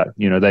to do that.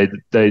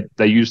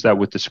 They use that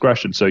with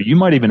discretion. So you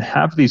might even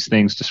have these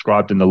things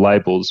described in the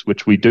labels,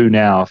 which we do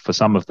now for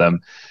some of them,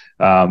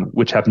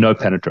 which have no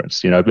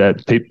penetrance.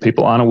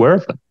 People aren't aware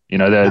of them.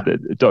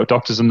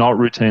 Doctors are not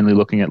routinely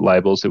looking at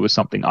labels. It was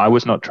something I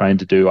was not trained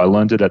to do. I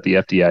learned it at the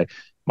FDA.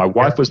 My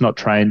wife was not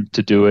trained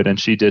to do it, and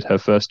she did her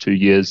first 2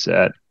 years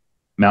at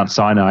Mount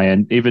Sinai.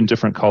 And even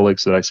different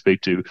colleagues that I speak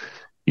to,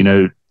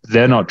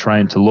 they're not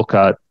trained to look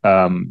at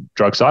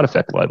drug side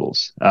effect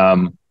labels.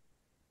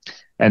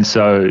 And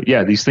so,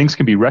 these things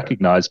can be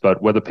recognized,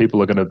 but whether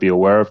people are going to be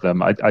aware of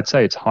them, I'd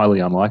say it's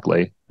highly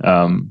unlikely.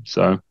 And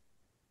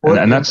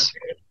that's...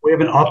 We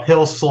have an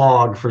uphill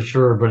slog for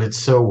sure, but it's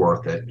so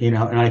worth it, and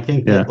I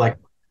think that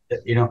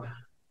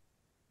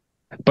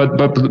But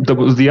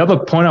the other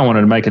point I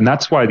wanted to make, and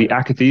that's why the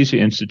Akathisia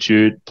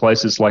Institute,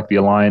 places like the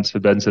Alliance for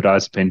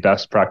Benzodiazepine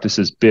Best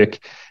Practices,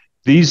 BIC,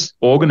 these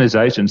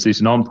organizations,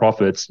 these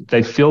nonprofits,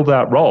 they fill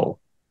that role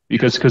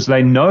because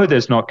they know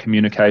there's not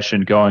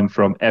communication going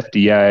from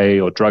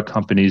FDA or drug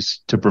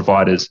companies to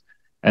providers.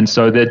 And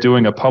so they're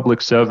doing a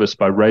public service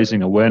by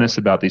raising awareness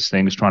about these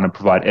things, trying to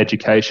provide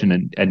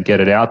education and get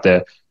it out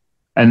there.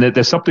 And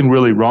there's something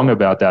really wrong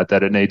about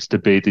that it needs to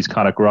be these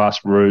kind of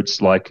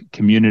grassroots, like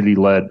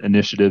community-led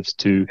initiatives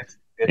to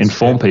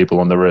inform people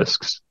on the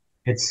risks.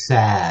 It's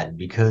sad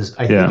because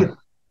I think at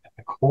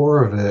the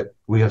core of it,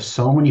 we have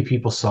so many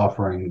people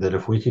suffering that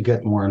if we could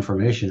get more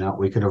information out,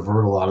 we could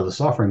avert a lot of the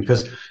suffering.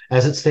 Because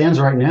as it stands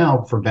right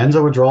now, for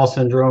benzo withdrawal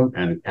syndrome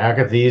and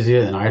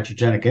akathisia and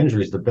iatrogenic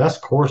injuries, the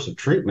best course of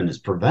treatment is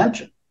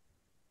prevention.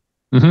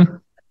 Mm-hmm.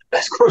 The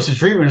best course of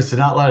treatment is to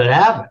not let it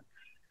happen.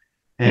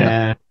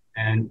 And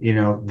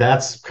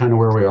that's kind of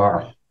where we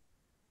are.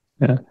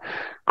 Yeah,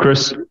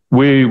 Chris,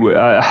 we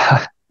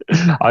got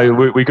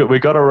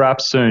to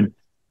wrap soon.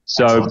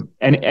 So,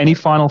 any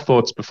final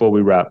thoughts before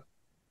we wrap?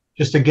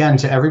 Just again,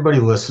 to everybody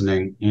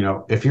listening,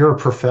 if you're a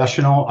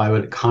professional, I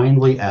would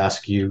kindly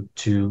ask you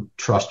to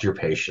trust your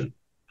patient,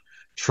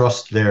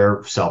 trust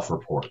their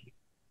self-report.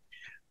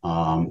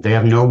 They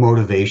have no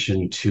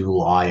motivation to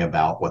lie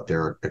about what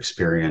they're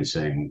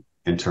experiencing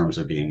in terms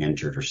of being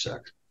injured or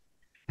sick.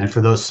 And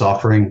for those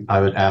suffering, I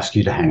would ask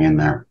you to hang in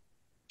there.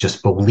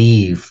 Just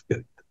believe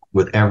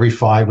with every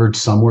fiber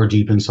somewhere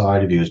deep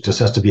inside of you. It just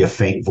has to be a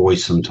faint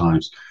voice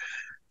sometimes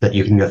that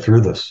you can get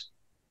through this,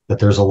 that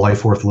there's a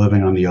life worth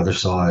living on the other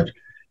side,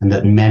 and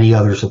that many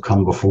others have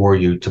come before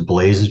you to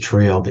blaze a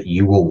trail that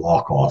you will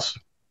walk also.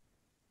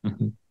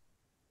 Mm-hmm.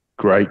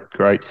 Great.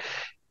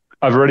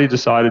 I've already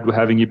decided we're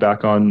having you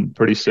back on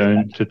pretty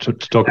soon to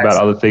talk about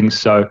other things.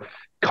 So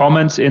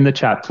comments in the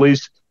chat,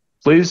 please,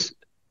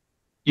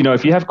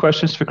 if you have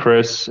questions for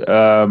Chris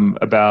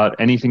about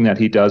anything that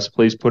he does,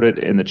 please put it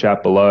in the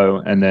chat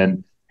below. And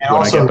then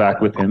when I get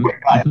back with him.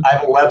 I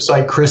have a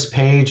website, Chris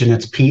Paige, and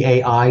it's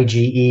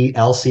PAIGE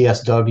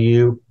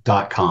LCSW.com.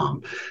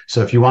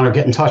 So if you want to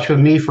get in touch with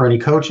me for any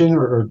coaching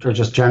or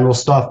just general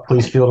stuff,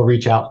 please feel to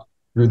reach out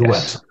through the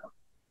website.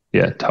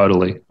 Yeah,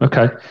 totally.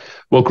 Okay.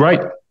 Well, great.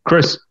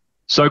 Chris,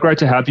 so great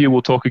to have you.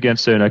 We'll talk again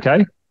soon,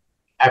 okay?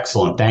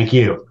 Excellent. Thank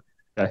you.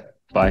 Okay.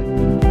 Bye.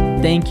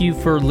 Thank you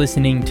for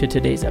listening to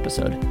today's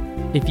episode.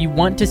 If you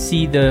want to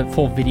see the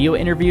full video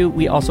interview,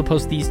 we also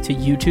post these to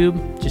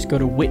YouTube. Just go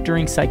to Wit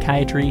During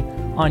Psychiatry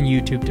on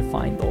YouTube to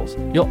find those.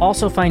 You'll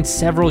also find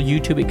several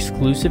YouTube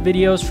exclusive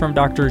videos from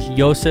Drs.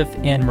 Joseph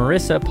and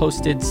Marissa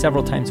posted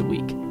several times a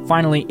week.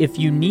 Finally, if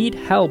you need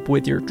help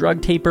with your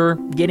drug taper,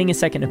 getting a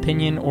second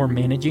opinion, or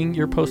managing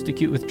your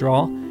post-acute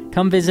withdrawal,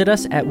 come visit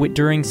us at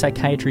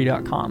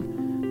witduringpsychiatry.com.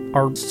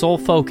 Our sole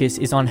focus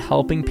is on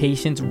helping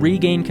patients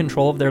regain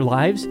control of their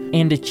lives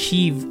and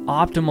achieve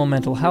optimal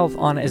mental health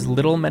on as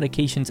little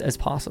medications as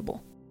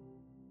possible.